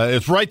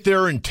 It's right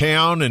there in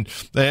town, and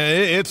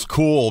it's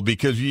cool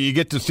because you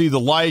get to see the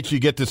lights, you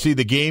get to see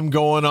the game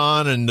going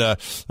on, and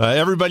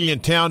everybody in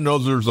town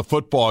knows there's a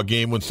football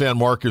game when San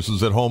Marcos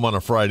is at home on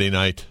a Friday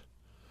night.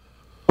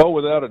 Oh,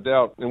 without a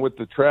doubt. And with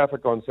the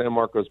traffic on San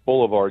Marcos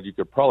Boulevard, you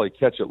could probably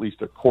catch at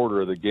least a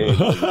quarter of the game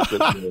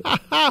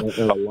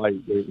in a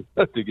light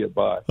to get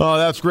by. Oh,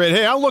 that's great.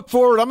 Hey, I'll look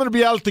forward. I'm going to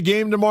be out at the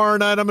game tomorrow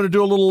night. I'm going to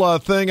do a little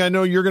thing. I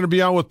know you're going to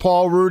be on with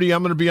Paul Rudy.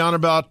 I'm going to be on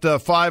about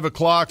 5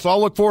 o'clock. So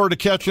I'll look forward to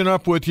catching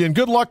up with you. And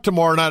good luck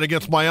tomorrow night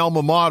against my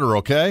alma mater,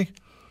 okay?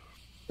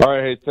 All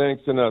right. Hey,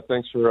 thanks. And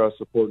thanks for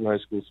supporting high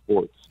school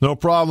sports. No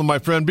problem, my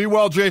friend. Be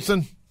well,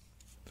 Jason.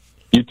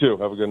 You too.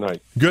 Have a good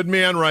night. Good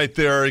man right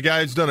there. The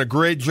guy's done a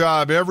great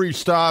job. Every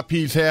stop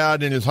he's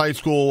had in his high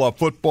school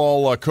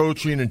football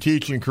coaching and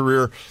teaching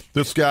career,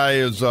 this guy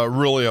is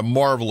really a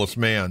marvelous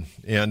man.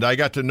 And I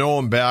got to know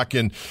him back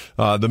in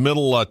the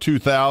middle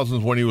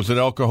 2000s when he was at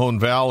El Cajon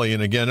Valley.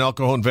 And again, El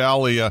Cajon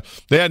Valley,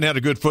 they hadn't had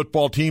a good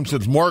football team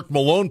since Mark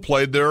Malone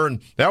played there.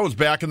 And that was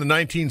back in the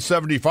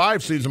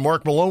 1975 season.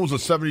 Mark Malone was a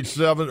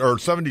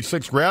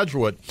 76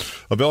 graduate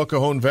of El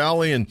Cajon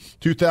Valley in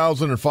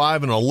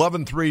 2005, an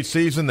 11-3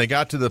 season. They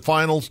got to the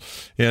finals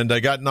and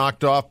got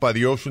knocked off by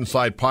the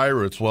Oceanside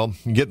Pirates. Well,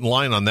 get in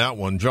line on that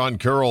one. John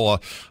Carroll,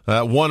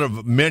 one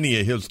of many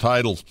of his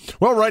titles.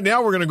 Well, right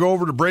now we're going to go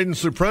over to Braden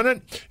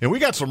Suprenant, and we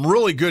got some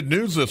really good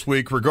news this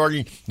week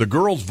regarding the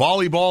girls'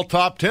 volleyball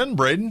top 10,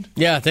 Braden.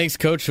 Yeah, thanks,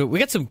 Coach. We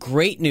got some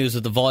great news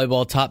with the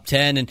volleyball top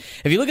 10, and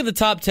if you look at the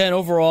top 10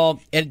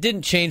 overall, it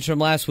didn't change from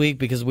last week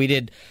because we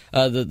did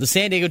the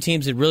San Diego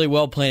teams did really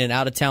well playing in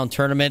out-of-town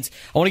tournaments.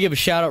 I want to give a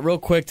shout-out real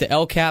quick to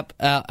LCAP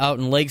out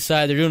in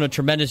Lakeside. They're doing a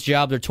tremendous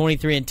job. They're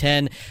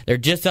 23-10. They're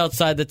just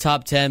outside the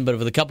top 10, but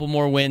with a couple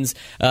more wins,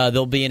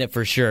 they'll be in it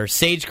for sure.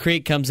 Sage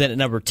Creek comes in at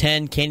number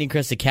 10. Canyon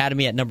Crest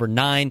Academy at number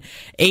 9.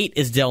 8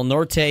 is Del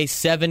Norte.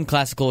 7,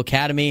 Classical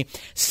Academy.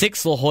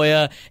 6, La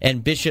Jolla.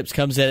 And Bishops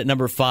comes in at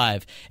number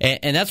 5.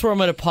 And that's where I'm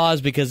going to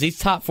pause because these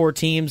top 4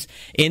 teams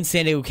in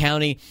San Diego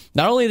County,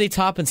 not only are they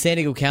top in San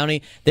Diego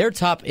County, they're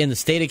top in the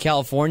state of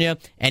California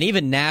and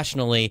even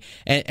nationally.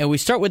 And we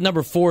start with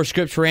number 4,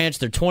 Scripps Ranch.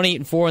 They're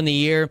 28-4 in the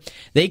year.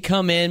 They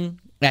come in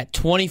at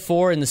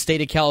 24 in the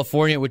state of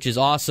California, which is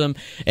awesome,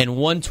 and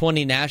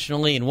 120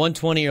 nationally. And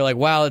 120, you're like,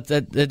 wow,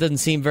 that doesn't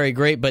seem very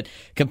great. But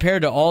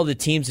compared to all the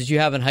teams that you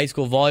have in high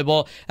school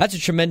volleyball, that's a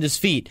tremendous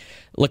feat.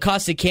 La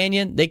Costa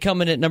Canyon, they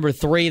come in at number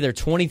 3. They're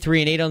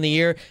 23-8 on the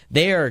year.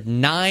 They are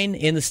 9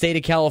 in the state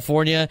of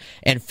California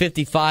and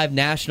 55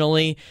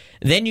 nationally.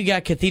 Then you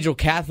got Cathedral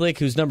Catholic,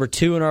 who's number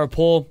 2 in our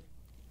poll.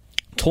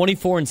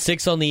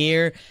 24-6 on the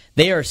year.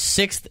 They are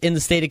 6th in the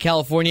state of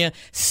California,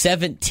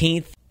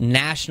 17th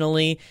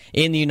nationally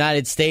in the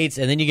United States.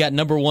 And then you got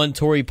number 1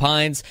 Torrey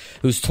Pines,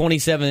 who's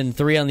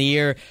 27-3 on the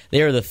year.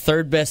 They are the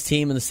 3rd best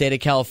team in the state of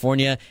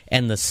California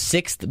and the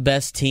 6th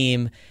best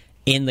team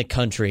in the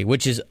country,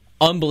 which is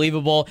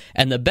unbelievable.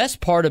 And the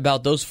best part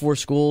about those 4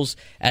 schools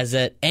is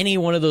that any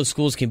one of those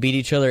schools can beat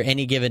each other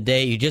any given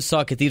day. You just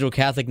saw Cathedral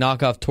Catholic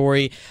knock off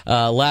Torrey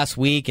last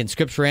week, and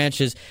Scripps Ranch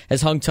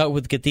has hung tight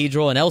with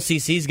Cathedral, and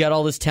LCC's got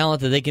all this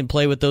talent that they can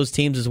play with those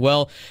teams as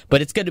well.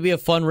 But it's going to be a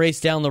fun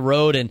race down the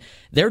road, and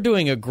they're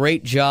doing a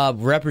great job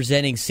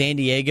representing San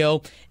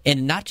Diego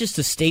in not just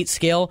a state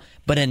scale,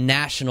 but a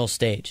national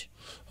stage.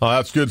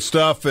 That's good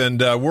stuff, and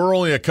we're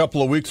only a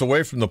couple of weeks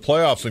away from the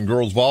playoffs in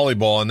girls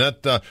volleyball, and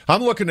that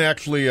I'm looking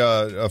actually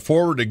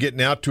forward to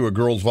getting out to a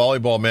girls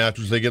volleyball match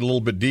as they get a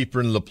little bit deeper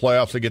into the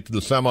playoffs. They get to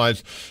the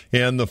semis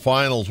and the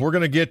finals. We're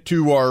going to get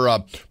to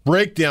our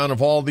breakdown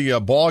of all the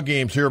ball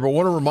games here, but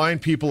want to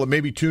remind people that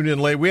maybe tuned in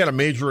late. We had a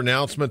major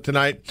announcement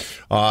tonight.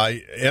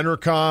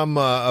 Entercom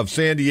of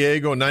San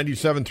Diego and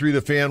 97.3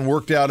 The Fan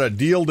worked out a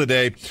deal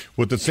today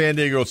with the San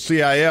Diego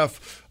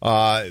CIF.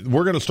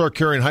 We're going to start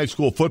carrying high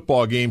school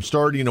football games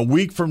starting a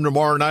week from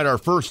tomorrow night. Our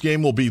first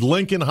game will be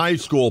Lincoln High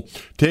School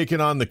taking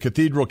on the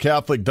Cathedral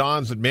Catholic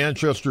Dons at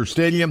Manchester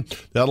Stadium.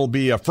 That'll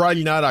be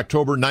Friday night,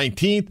 October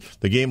 19th.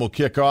 The game will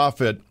kick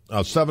off at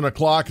 7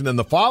 o'clock, and then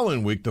the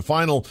following week, the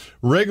final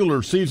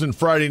regular season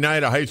Friday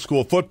night of high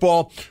school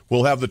football,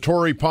 we'll have the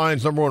Torrey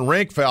Pines number 1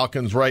 ranked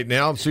Falcons right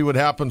now and see what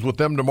happens with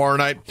them tomorrow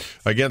night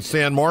against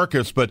San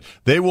Marcos. But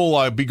they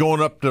will be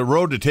going up the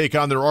road to take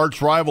on their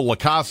arch rival, La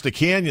Costa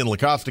Canyon. La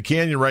Costa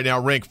Canyon right now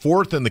ranked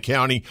 4th in the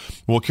county.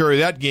 We'll carry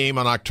that game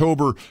on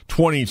October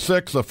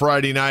 26th, a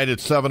Friday night at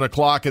 7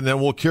 o'clock, and then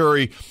we'll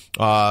carry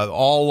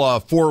all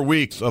 4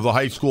 weeks of the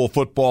high school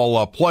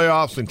football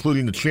playoffs,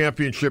 including the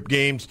championship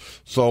games.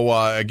 So,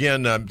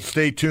 again,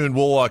 stay tuned.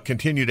 We'll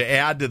continue to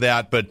add to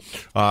that. But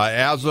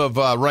as of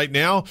right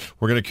now,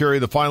 we're going to carry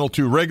the final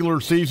 2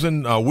 regular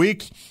season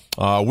weeks.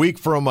 A week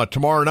from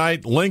tomorrow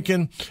night,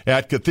 Lincoln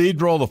at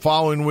Cathedral. The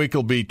following week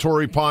will be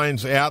Torrey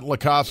Pines at La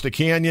Costa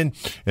Canyon.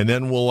 And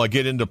then we'll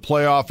get into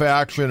playoff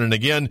action. And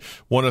again,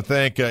 want to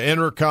thank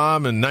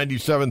Entercom and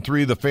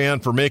 97.3 The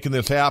Fan for making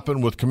this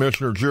happen with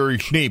Commissioner Jerry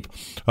Schneep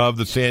of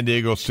the San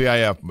Diego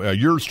CIF.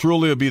 Yours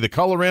truly will be the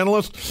color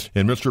analyst,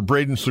 and Mr.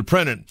 Braden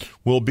Suprenant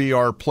will be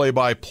our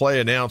play-by-play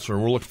announcer.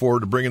 And we'll look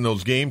forward to bringing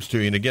those games to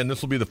you. And again,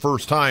 this will be the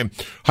first time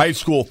high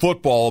school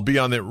football will be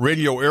on the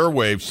radio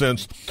airwaves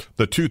since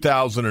the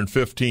 2015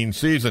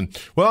 season.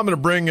 Well, I'm going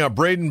to bring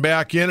Braden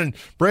back in. And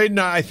Braden,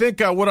 I think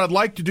what I'd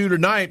like to do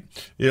tonight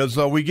is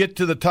we get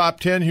to the top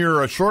 10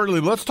 here shortly.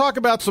 Let's talk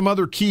about some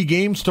other key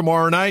games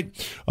tomorrow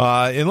night.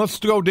 And let's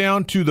go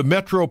down to the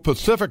Metro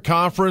Pacific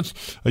Conference.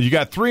 You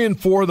got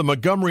 3-4, the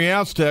Montgomery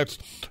Aztecs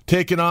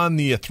taking on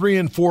the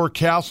 3-4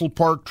 Castle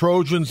Park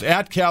Trojans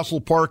at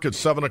Castle Park at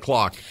 7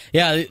 o'clock.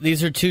 Yeah,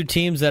 these are 2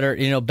 teams that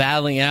are,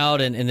 battling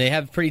out, and they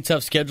have pretty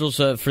tough schedules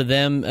for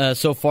them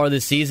so far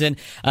this season.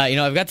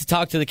 I've got to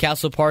talk to the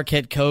Castle Park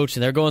head coach,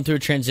 and they're going through a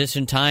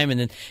transition time, and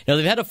then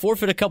they've had to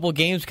forfeit a couple of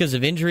games because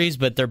of injuries,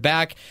 but they're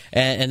back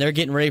and they're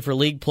getting ready for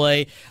league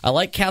play. I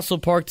like Castle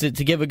Park to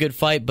give a good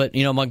fight, but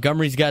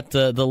Montgomery's got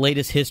the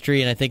latest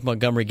history, and I think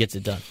Montgomery gets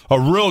it done. A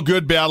real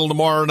good battle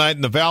tomorrow night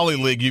in the Valley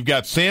League. You've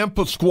got San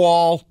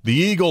Pasquale, the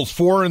Eagles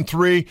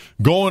 4-3,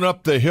 going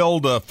up the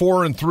hill to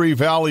 4-3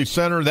 Valley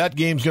Center. That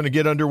game's going to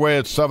get underway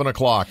at 7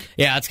 o'clock.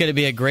 Yeah, it's going to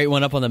be a great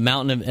one up on the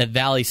mountain at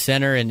Valley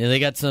Center, and they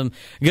got some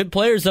good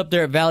players up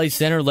there at Valley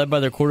Center, led by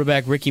their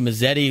quarterback Ricky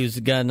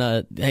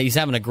Mazzetti, he's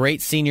having a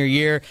great senior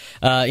year.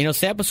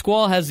 San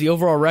Pasquale has the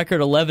overall record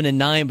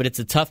 11-9, but it's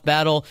a tough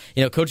battle.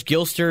 Coach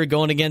Gilster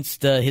going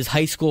against his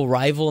high school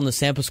rival in the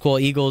San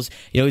Pasquale Eagles.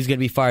 He's going to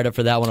be fired up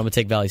for that one. I'm going to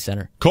take Valley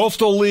Center.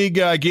 Coastal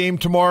League game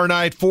tomorrow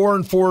night.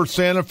 4-4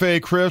 Santa Fe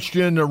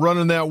Christian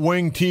running that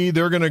wing tee.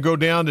 They're going to go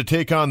down to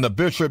take on the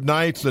Bishop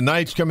Knights. The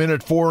Knights come in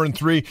at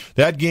 4-3.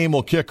 That game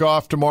will kick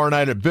off tomorrow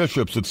night at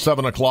Bishop's at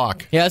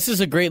 7:00. Yeah, this is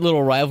a great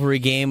little rivalry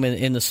game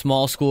in the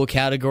small school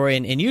category,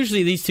 and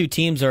usually these two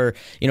teams are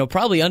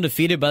probably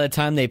undefeated by the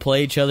time they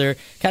play each other.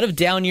 Kind of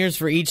down years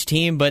for each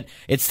team, but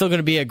it's still going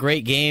to be a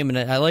great game, and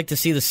I like to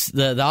see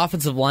the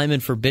offensive lineman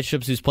for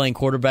Bishop's, who's playing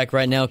quarterback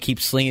right now, keep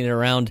slinging it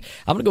around.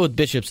 I'm going to go with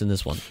Bishop's in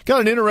this one.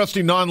 Got an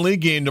interesting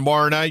non-league game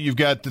tomorrow night. You've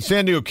got the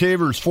San Diego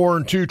Cavers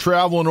 4-2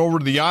 traveling over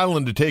to the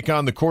island to take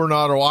on the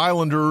Coronado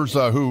Islanders,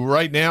 who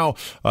right now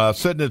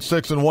sitting at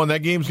 6-1.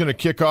 That game's going to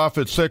kick off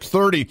at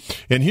 6:30.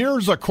 And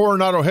here's a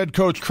Coronado head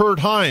coach, Kurt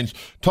Hines,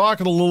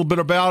 talking a little bit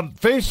about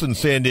facing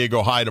San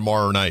Diego High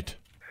tomorrow night.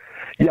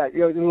 Yeah,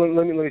 let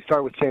me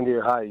start with San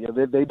Diego High.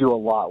 They do a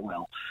lot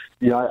well.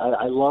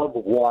 I love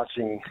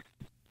watching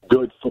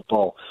good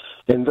football,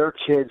 and their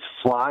kids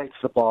fly to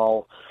the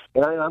ball.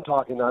 And I'm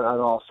talking on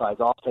all sides,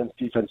 offense,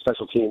 defense,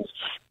 special teams.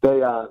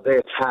 They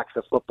attack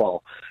the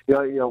football.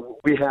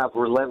 We have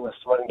relentless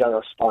running down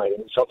our spine.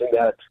 It's something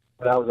that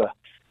when I was a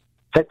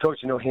head coach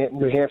in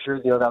New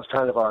Hampshire, that was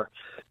kind of our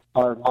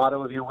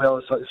motto, if you will,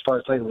 as far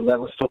as playing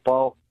relentless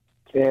football.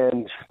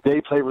 And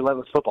they play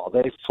relentless football.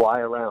 They fly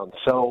around.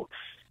 So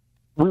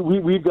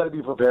we've got to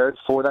be prepared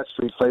for that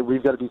street play.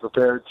 We've got to be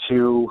prepared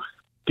to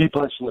be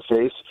punched in the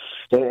face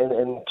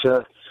and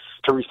to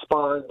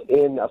respond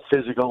in a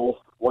physical,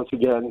 once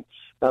again,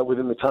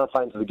 within the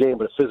confines of the game,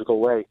 but a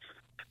physical way.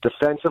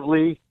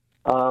 Defensively,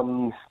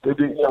 I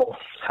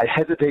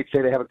hesitate to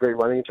say they have a great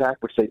running attack,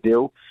 which they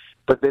do,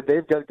 but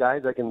they've got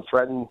guys that can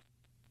threaten,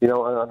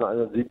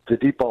 on the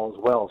deep ball as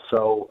well.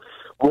 So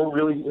we're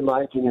really, in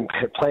my opinion,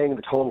 playing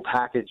the total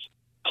package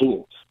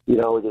team.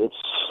 It's,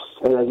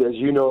 as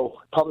you know,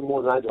 probably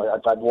more than I do.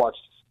 I've watched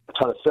a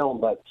ton of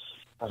film, but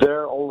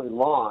their only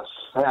loss,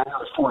 I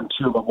know it's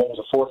 4-2, but what was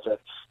a forfeit?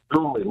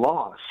 Their only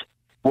loss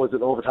was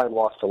an overtime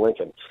loss to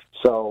Lincoln.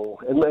 So,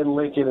 and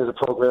Lincoln is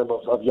a program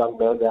of young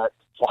men that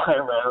fly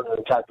around and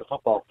attack the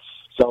football.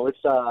 So it's,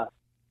 I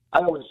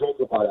always joke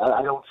about it.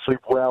 I don't sleep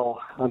well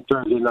on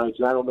Thursday nights,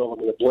 and I don't know if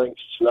I'm going to blink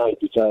tonight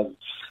because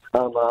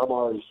I'm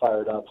already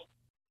fired up.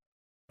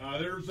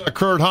 There's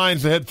Kurt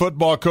Hines, the head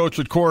football coach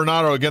at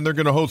Coronado. Again, they're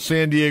going to host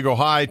San Diego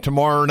High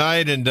tomorrow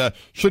night, and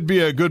should be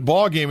a good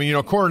ball game.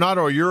 And,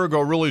 Coronado a year ago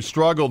really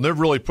struggled, and they've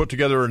really put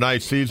together a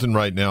nice season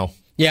right now.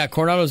 Yeah,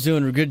 Coronado's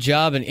doing a good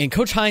job, and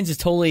Coach Hines has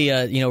totally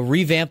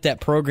revamped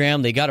that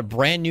program. They got a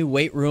brand new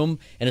weight room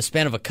in a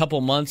span of a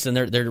couple months, and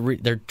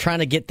they're trying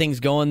to get things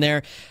going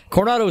there.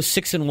 Coronado is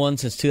 6-1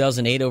 since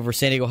 2008 over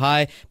San Diego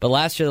High, but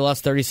last year they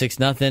lost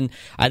 36-0.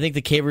 I think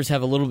the Cavers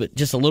have a little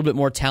bit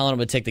more talent. I'm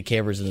going to take the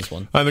Cavers in this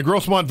one. In the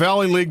Grossmont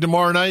Valley League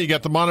tomorrow night, you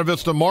got the Monte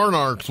Vista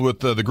Monarchs with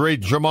the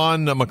great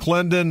Jamon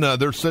McClendon.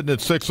 They're sitting at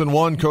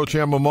 6-1. Coach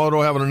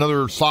Yamamoto having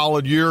another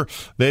solid year.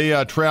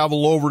 They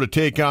travel over to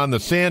take on the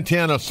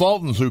Santana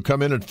Sultans, who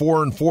come in at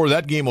 4-4.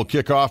 That game will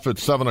kick off at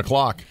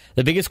 7:00.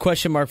 The biggest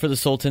question mark for the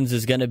Sultans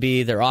is going to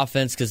be their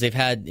offense, because they've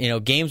had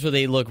games where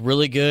they look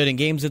really good and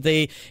games that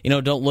they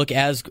don't look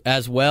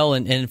as well.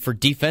 And for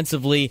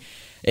defensively,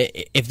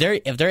 if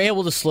they're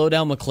able to slow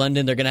down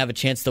McClendon, they're going to have a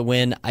chance to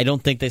win. I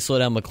don't think they slow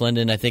down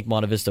McClendon. I think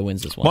Monte Vista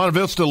wins this one. Monte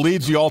Vista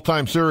leads the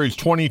all-time series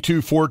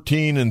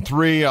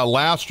 22-14-3.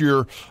 Last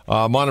year,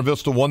 Monte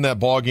Vista won that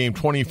ball game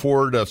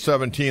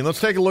 24-17. Let's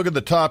take a look at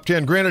the top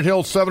 10. Granite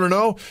Hills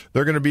 7-0.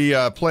 They're going to be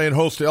playing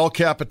host to El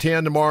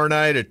Capitan tomorrow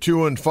night at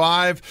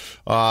 2-5.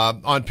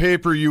 On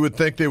paper, you would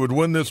think they would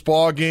win this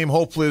ball game.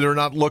 Hopefully, they're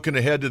not looking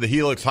ahead to the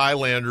Helix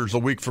Highlanders a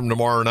week from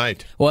tomorrow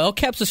night. Well, El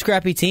Cap's a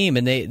scrappy team,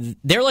 and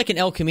they're like an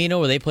El Camino,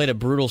 where they played a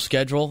brutal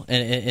schedule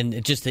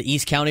and just the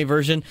East County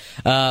version.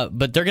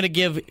 But they're going to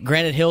give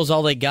Granite Hills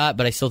all they got,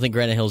 but I still think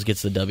Granite Hills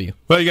gets the W.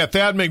 Well, you got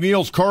Thad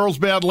McNeil's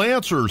Carlsbad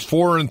Lancers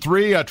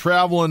 4-3,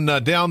 traveling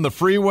down the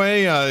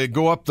freeway,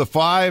 go up the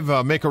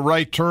 5, make a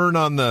right turn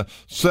on the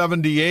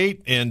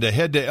 78, and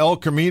head to El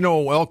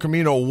Camino. El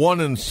Camino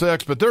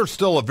 1-6, but they're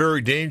still a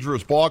very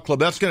dangerous ball club.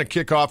 That's going to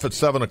kick off at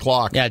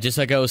 7:00. Yeah, just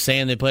like I was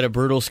saying, they played a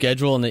brutal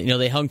schedule, and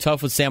they hung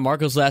tough with San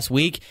Marcos last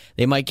week.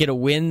 They might get a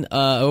win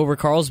over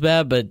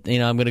Carlsbad, but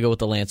I'm going to go with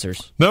the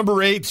Lancers.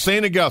 Number 8,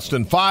 St.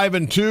 Augustine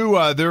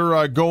 5-2.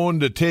 They're going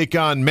to take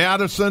on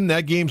Madison.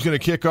 That game's going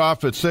to kick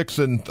off at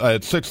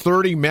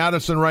 6:30.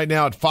 Madison right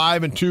now at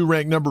 5-2,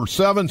 ranked number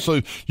 7.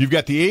 So you've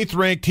got the 8th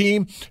ranked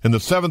team and the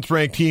 7th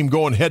ranked team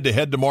going head to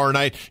head tomorrow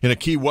night in a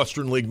key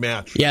Western League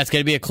match. Yeah, it's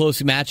going to be a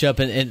close matchup,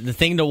 and the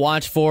thing to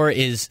watch for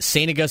is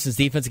St. Augustine's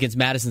defense against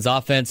Madison's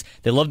offense.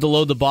 They love to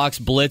load the box,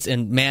 blitz,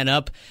 and man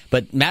up,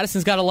 but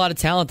Madison's got a lot of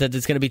talent that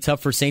it's going to be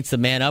tough for Saints to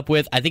man up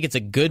with. I think it's a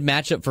good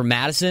matchup for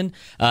Madison,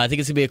 one. I think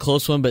it's going to be a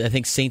close one, but I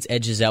think Saints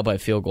edges out by a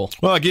field goal.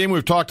 Well, a game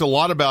we've talked a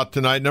lot about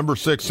tonight, number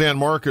 6 San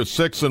Marcos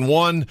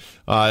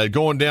 6-1,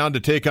 going down to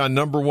take on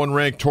number 1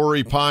 ranked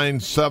Torrey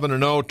Pines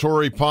 7-0.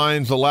 Torrey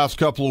Pines, the last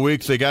couple of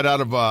weeks, they got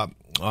out of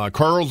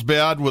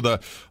Carlsbad with a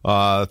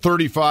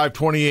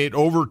 35-28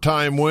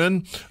 overtime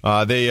win.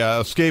 They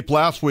escaped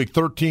last week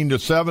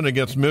 13-7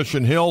 against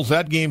Mission Hills.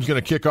 That game's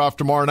going to kick off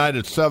tomorrow night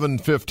at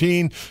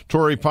 7:15.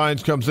 Torrey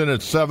Pines comes in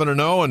at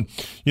 7-0, and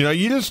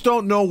you just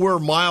don't know where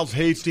Miles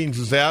Hastings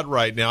is at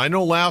right now. I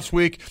know last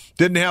week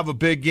didn't have a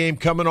big game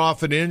coming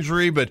off an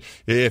injury, but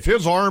if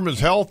his arm is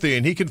healthy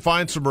and he can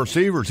find some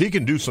receivers, he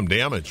can do some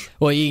damage.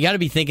 Well, you got to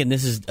be thinking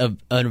this is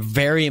a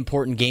very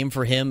important game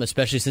for him,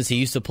 especially since he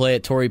used to play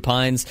at Torrey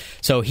Pines.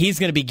 So he's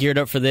going to be geared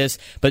up for this.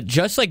 But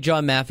just like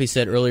John Maffey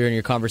said earlier in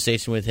your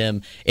conversation with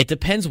him, it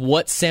depends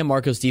what San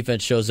Marcos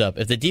defense shows up.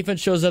 If the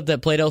defense shows up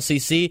that played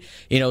LCC,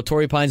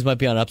 Torrey Pines might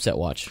be on upset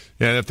watch.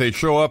 And if they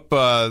show up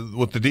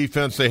with the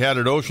defense they had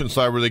at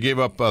Oceanside, where they gave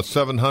up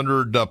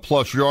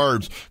 700-plus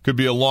yards, could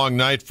be a long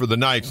night for the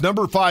Knights.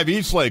 Number 5,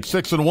 Eastlake,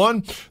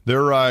 6-1.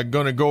 They're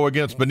going to go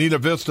against Bonita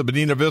Vista.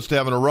 Bonita Vista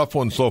having a rough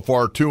one so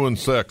far,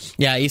 2-6.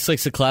 Yeah,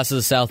 Eastlake's the class of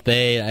the South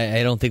Bay.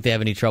 I don't think they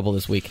have any trouble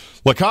this week.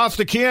 La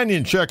Costa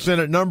Canyon checks in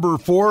at number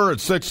 4 at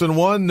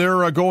 6-1.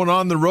 They're going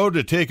on the road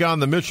to take on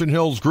the Mission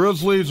Hills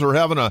Grizzlies. They're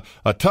having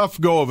a tough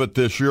go of it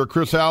this year.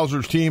 Chris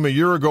Hauser's team a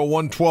year ago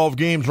won 12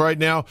 games. Right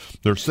now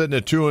they're sitting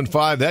at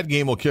 2-5. That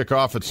game will kick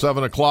off at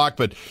 7 o'clock,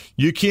 but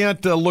you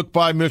can't look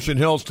by Mission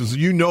Hills because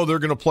they're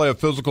going to play a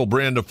physical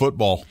brand of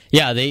football.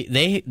 Yeah,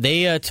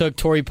 they took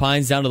Torrey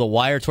Pines down to the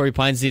wire. Torrey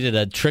Pines needed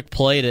a trick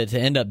play to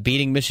end up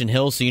beating Mission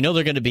Hills, so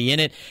they're going to be in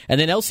it. And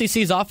then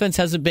LCC's offense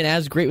hasn't been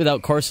as great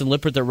without Carson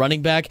Lippert, their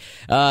running back.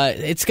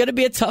 It's going to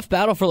be a tough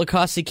battle for La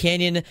Costa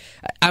Canyon.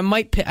 I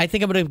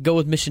think I'm going to go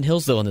with Mission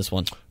Hills, though, on this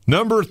one.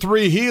 Number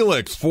 3,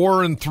 Helix,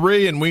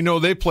 4-3, and we know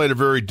they played a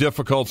very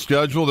difficult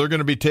schedule. They're going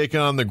to be taking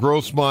on the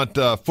Grossmont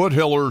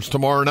Foothillers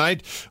tomorrow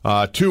night,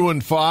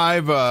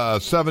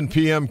 2-5, 7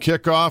 p.m.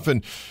 kickoff.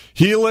 And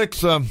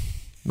Helix,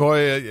 boy,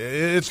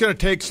 it's going to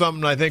take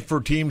something, I think,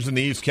 for teams in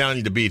the East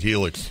County to beat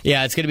Helix.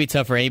 Yeah, it's going to be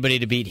tough for anybody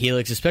to beat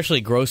Helix,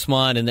 especially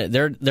Grossmont, and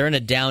they're in a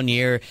down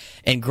year.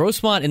 And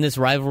Grossmont in this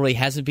rivalry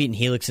hasn't beaten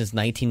Helix since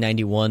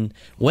 1991,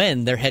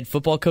 when their head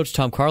football coach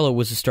Tom Carlo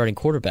was the starting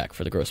quarterback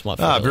for the Grossmont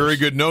Foothillers. Very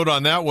good note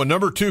on that one.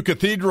 Number 2,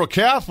 Cathedral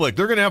Catholic.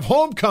 They're going to have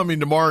homecoming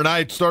tomorrow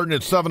night, starting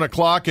at 7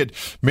 o'clock at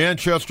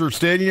Manchester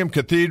Stadium.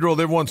 Cathedral,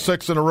 they've won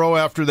 6 in a row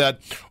after that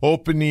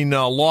opening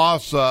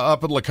loss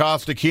up at La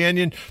Costa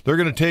Canyon. They're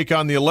going to take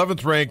on the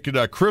 11th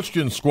ranked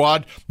Christian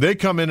squad. They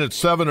come in at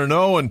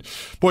 7-0, and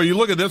boy, you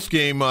look at this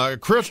game,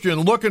 Christian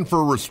looking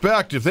for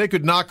respect. If they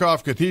could knock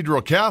off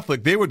Cathedral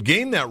Catholic, they would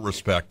gain that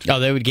respect. Oh,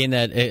 they would gain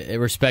that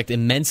respect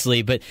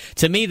immensely. But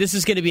to me, this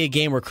is going to be a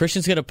game where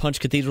Christian's going to punch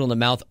Cathedral in the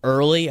mouth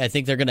early. I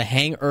think they're going to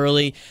hang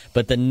early,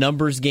 but the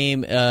numbers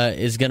game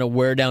is going to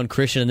wear down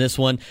Christian in this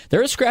one.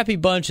 They're a scrappy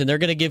bunch, and they're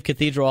going to give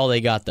Cathedral all they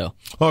got, though.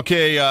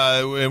 Okay,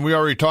 and we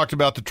already talked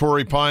about the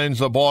Torrey Pines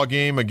ball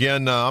game.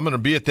 Again, I'm going to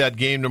be at that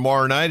game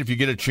tomorrow night. If you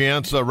get a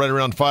chance, right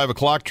around 5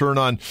 o'clock, turn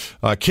on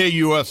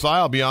KUSI.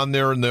 I'll be on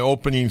there in the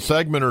opening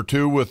segment or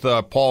two with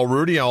Paul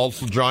Rudy.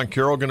 Also, John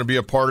Carroll going to be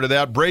a part of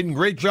that. Braden,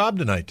 great job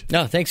tonight.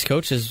 No, thanks,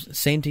 Coach.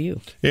 Same to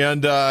you.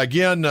 And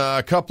again,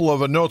 a couple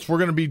of notes. We're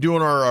going to be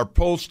doing our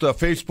post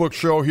Facebook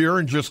show here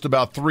in just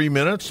about 3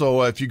 minutes.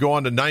 So if you go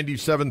on to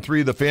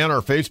 97.3 The Fan,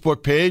 our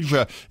Facebook page,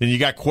 and you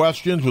got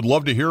questions, we'd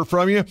love to hear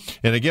from you.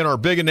 And again, our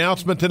big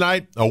announcement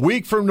tonight, a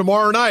week from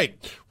tomorrow night,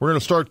 we're going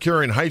to start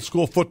carrying high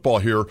school football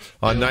here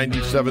on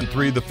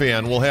 97.3 The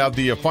Fan. We'll have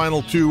the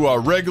final 2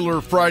 regular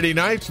Friday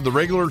nights of the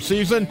regular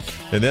season,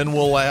 and then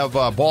we'll have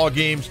ball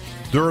games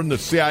during the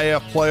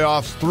CIF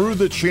playoffs through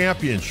the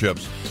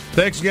championships.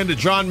 Thanks again to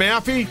John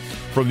Maffey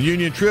from the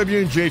Union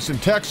Tribune, Jason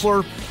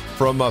Texler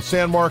from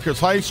San Marcos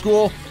High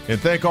School, and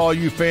thank all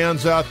you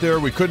fans out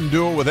there. We couldn't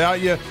do it without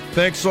you.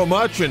 Thanks so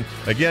much, and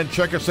again,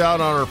 check us out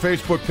on our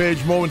Facebook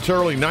page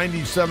momentarily,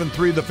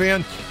 97.3 The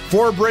Fan.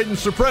 For Braden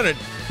Suprenant,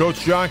 Coach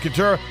John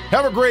Quintero.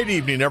 Have a great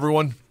evening,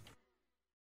 everyone.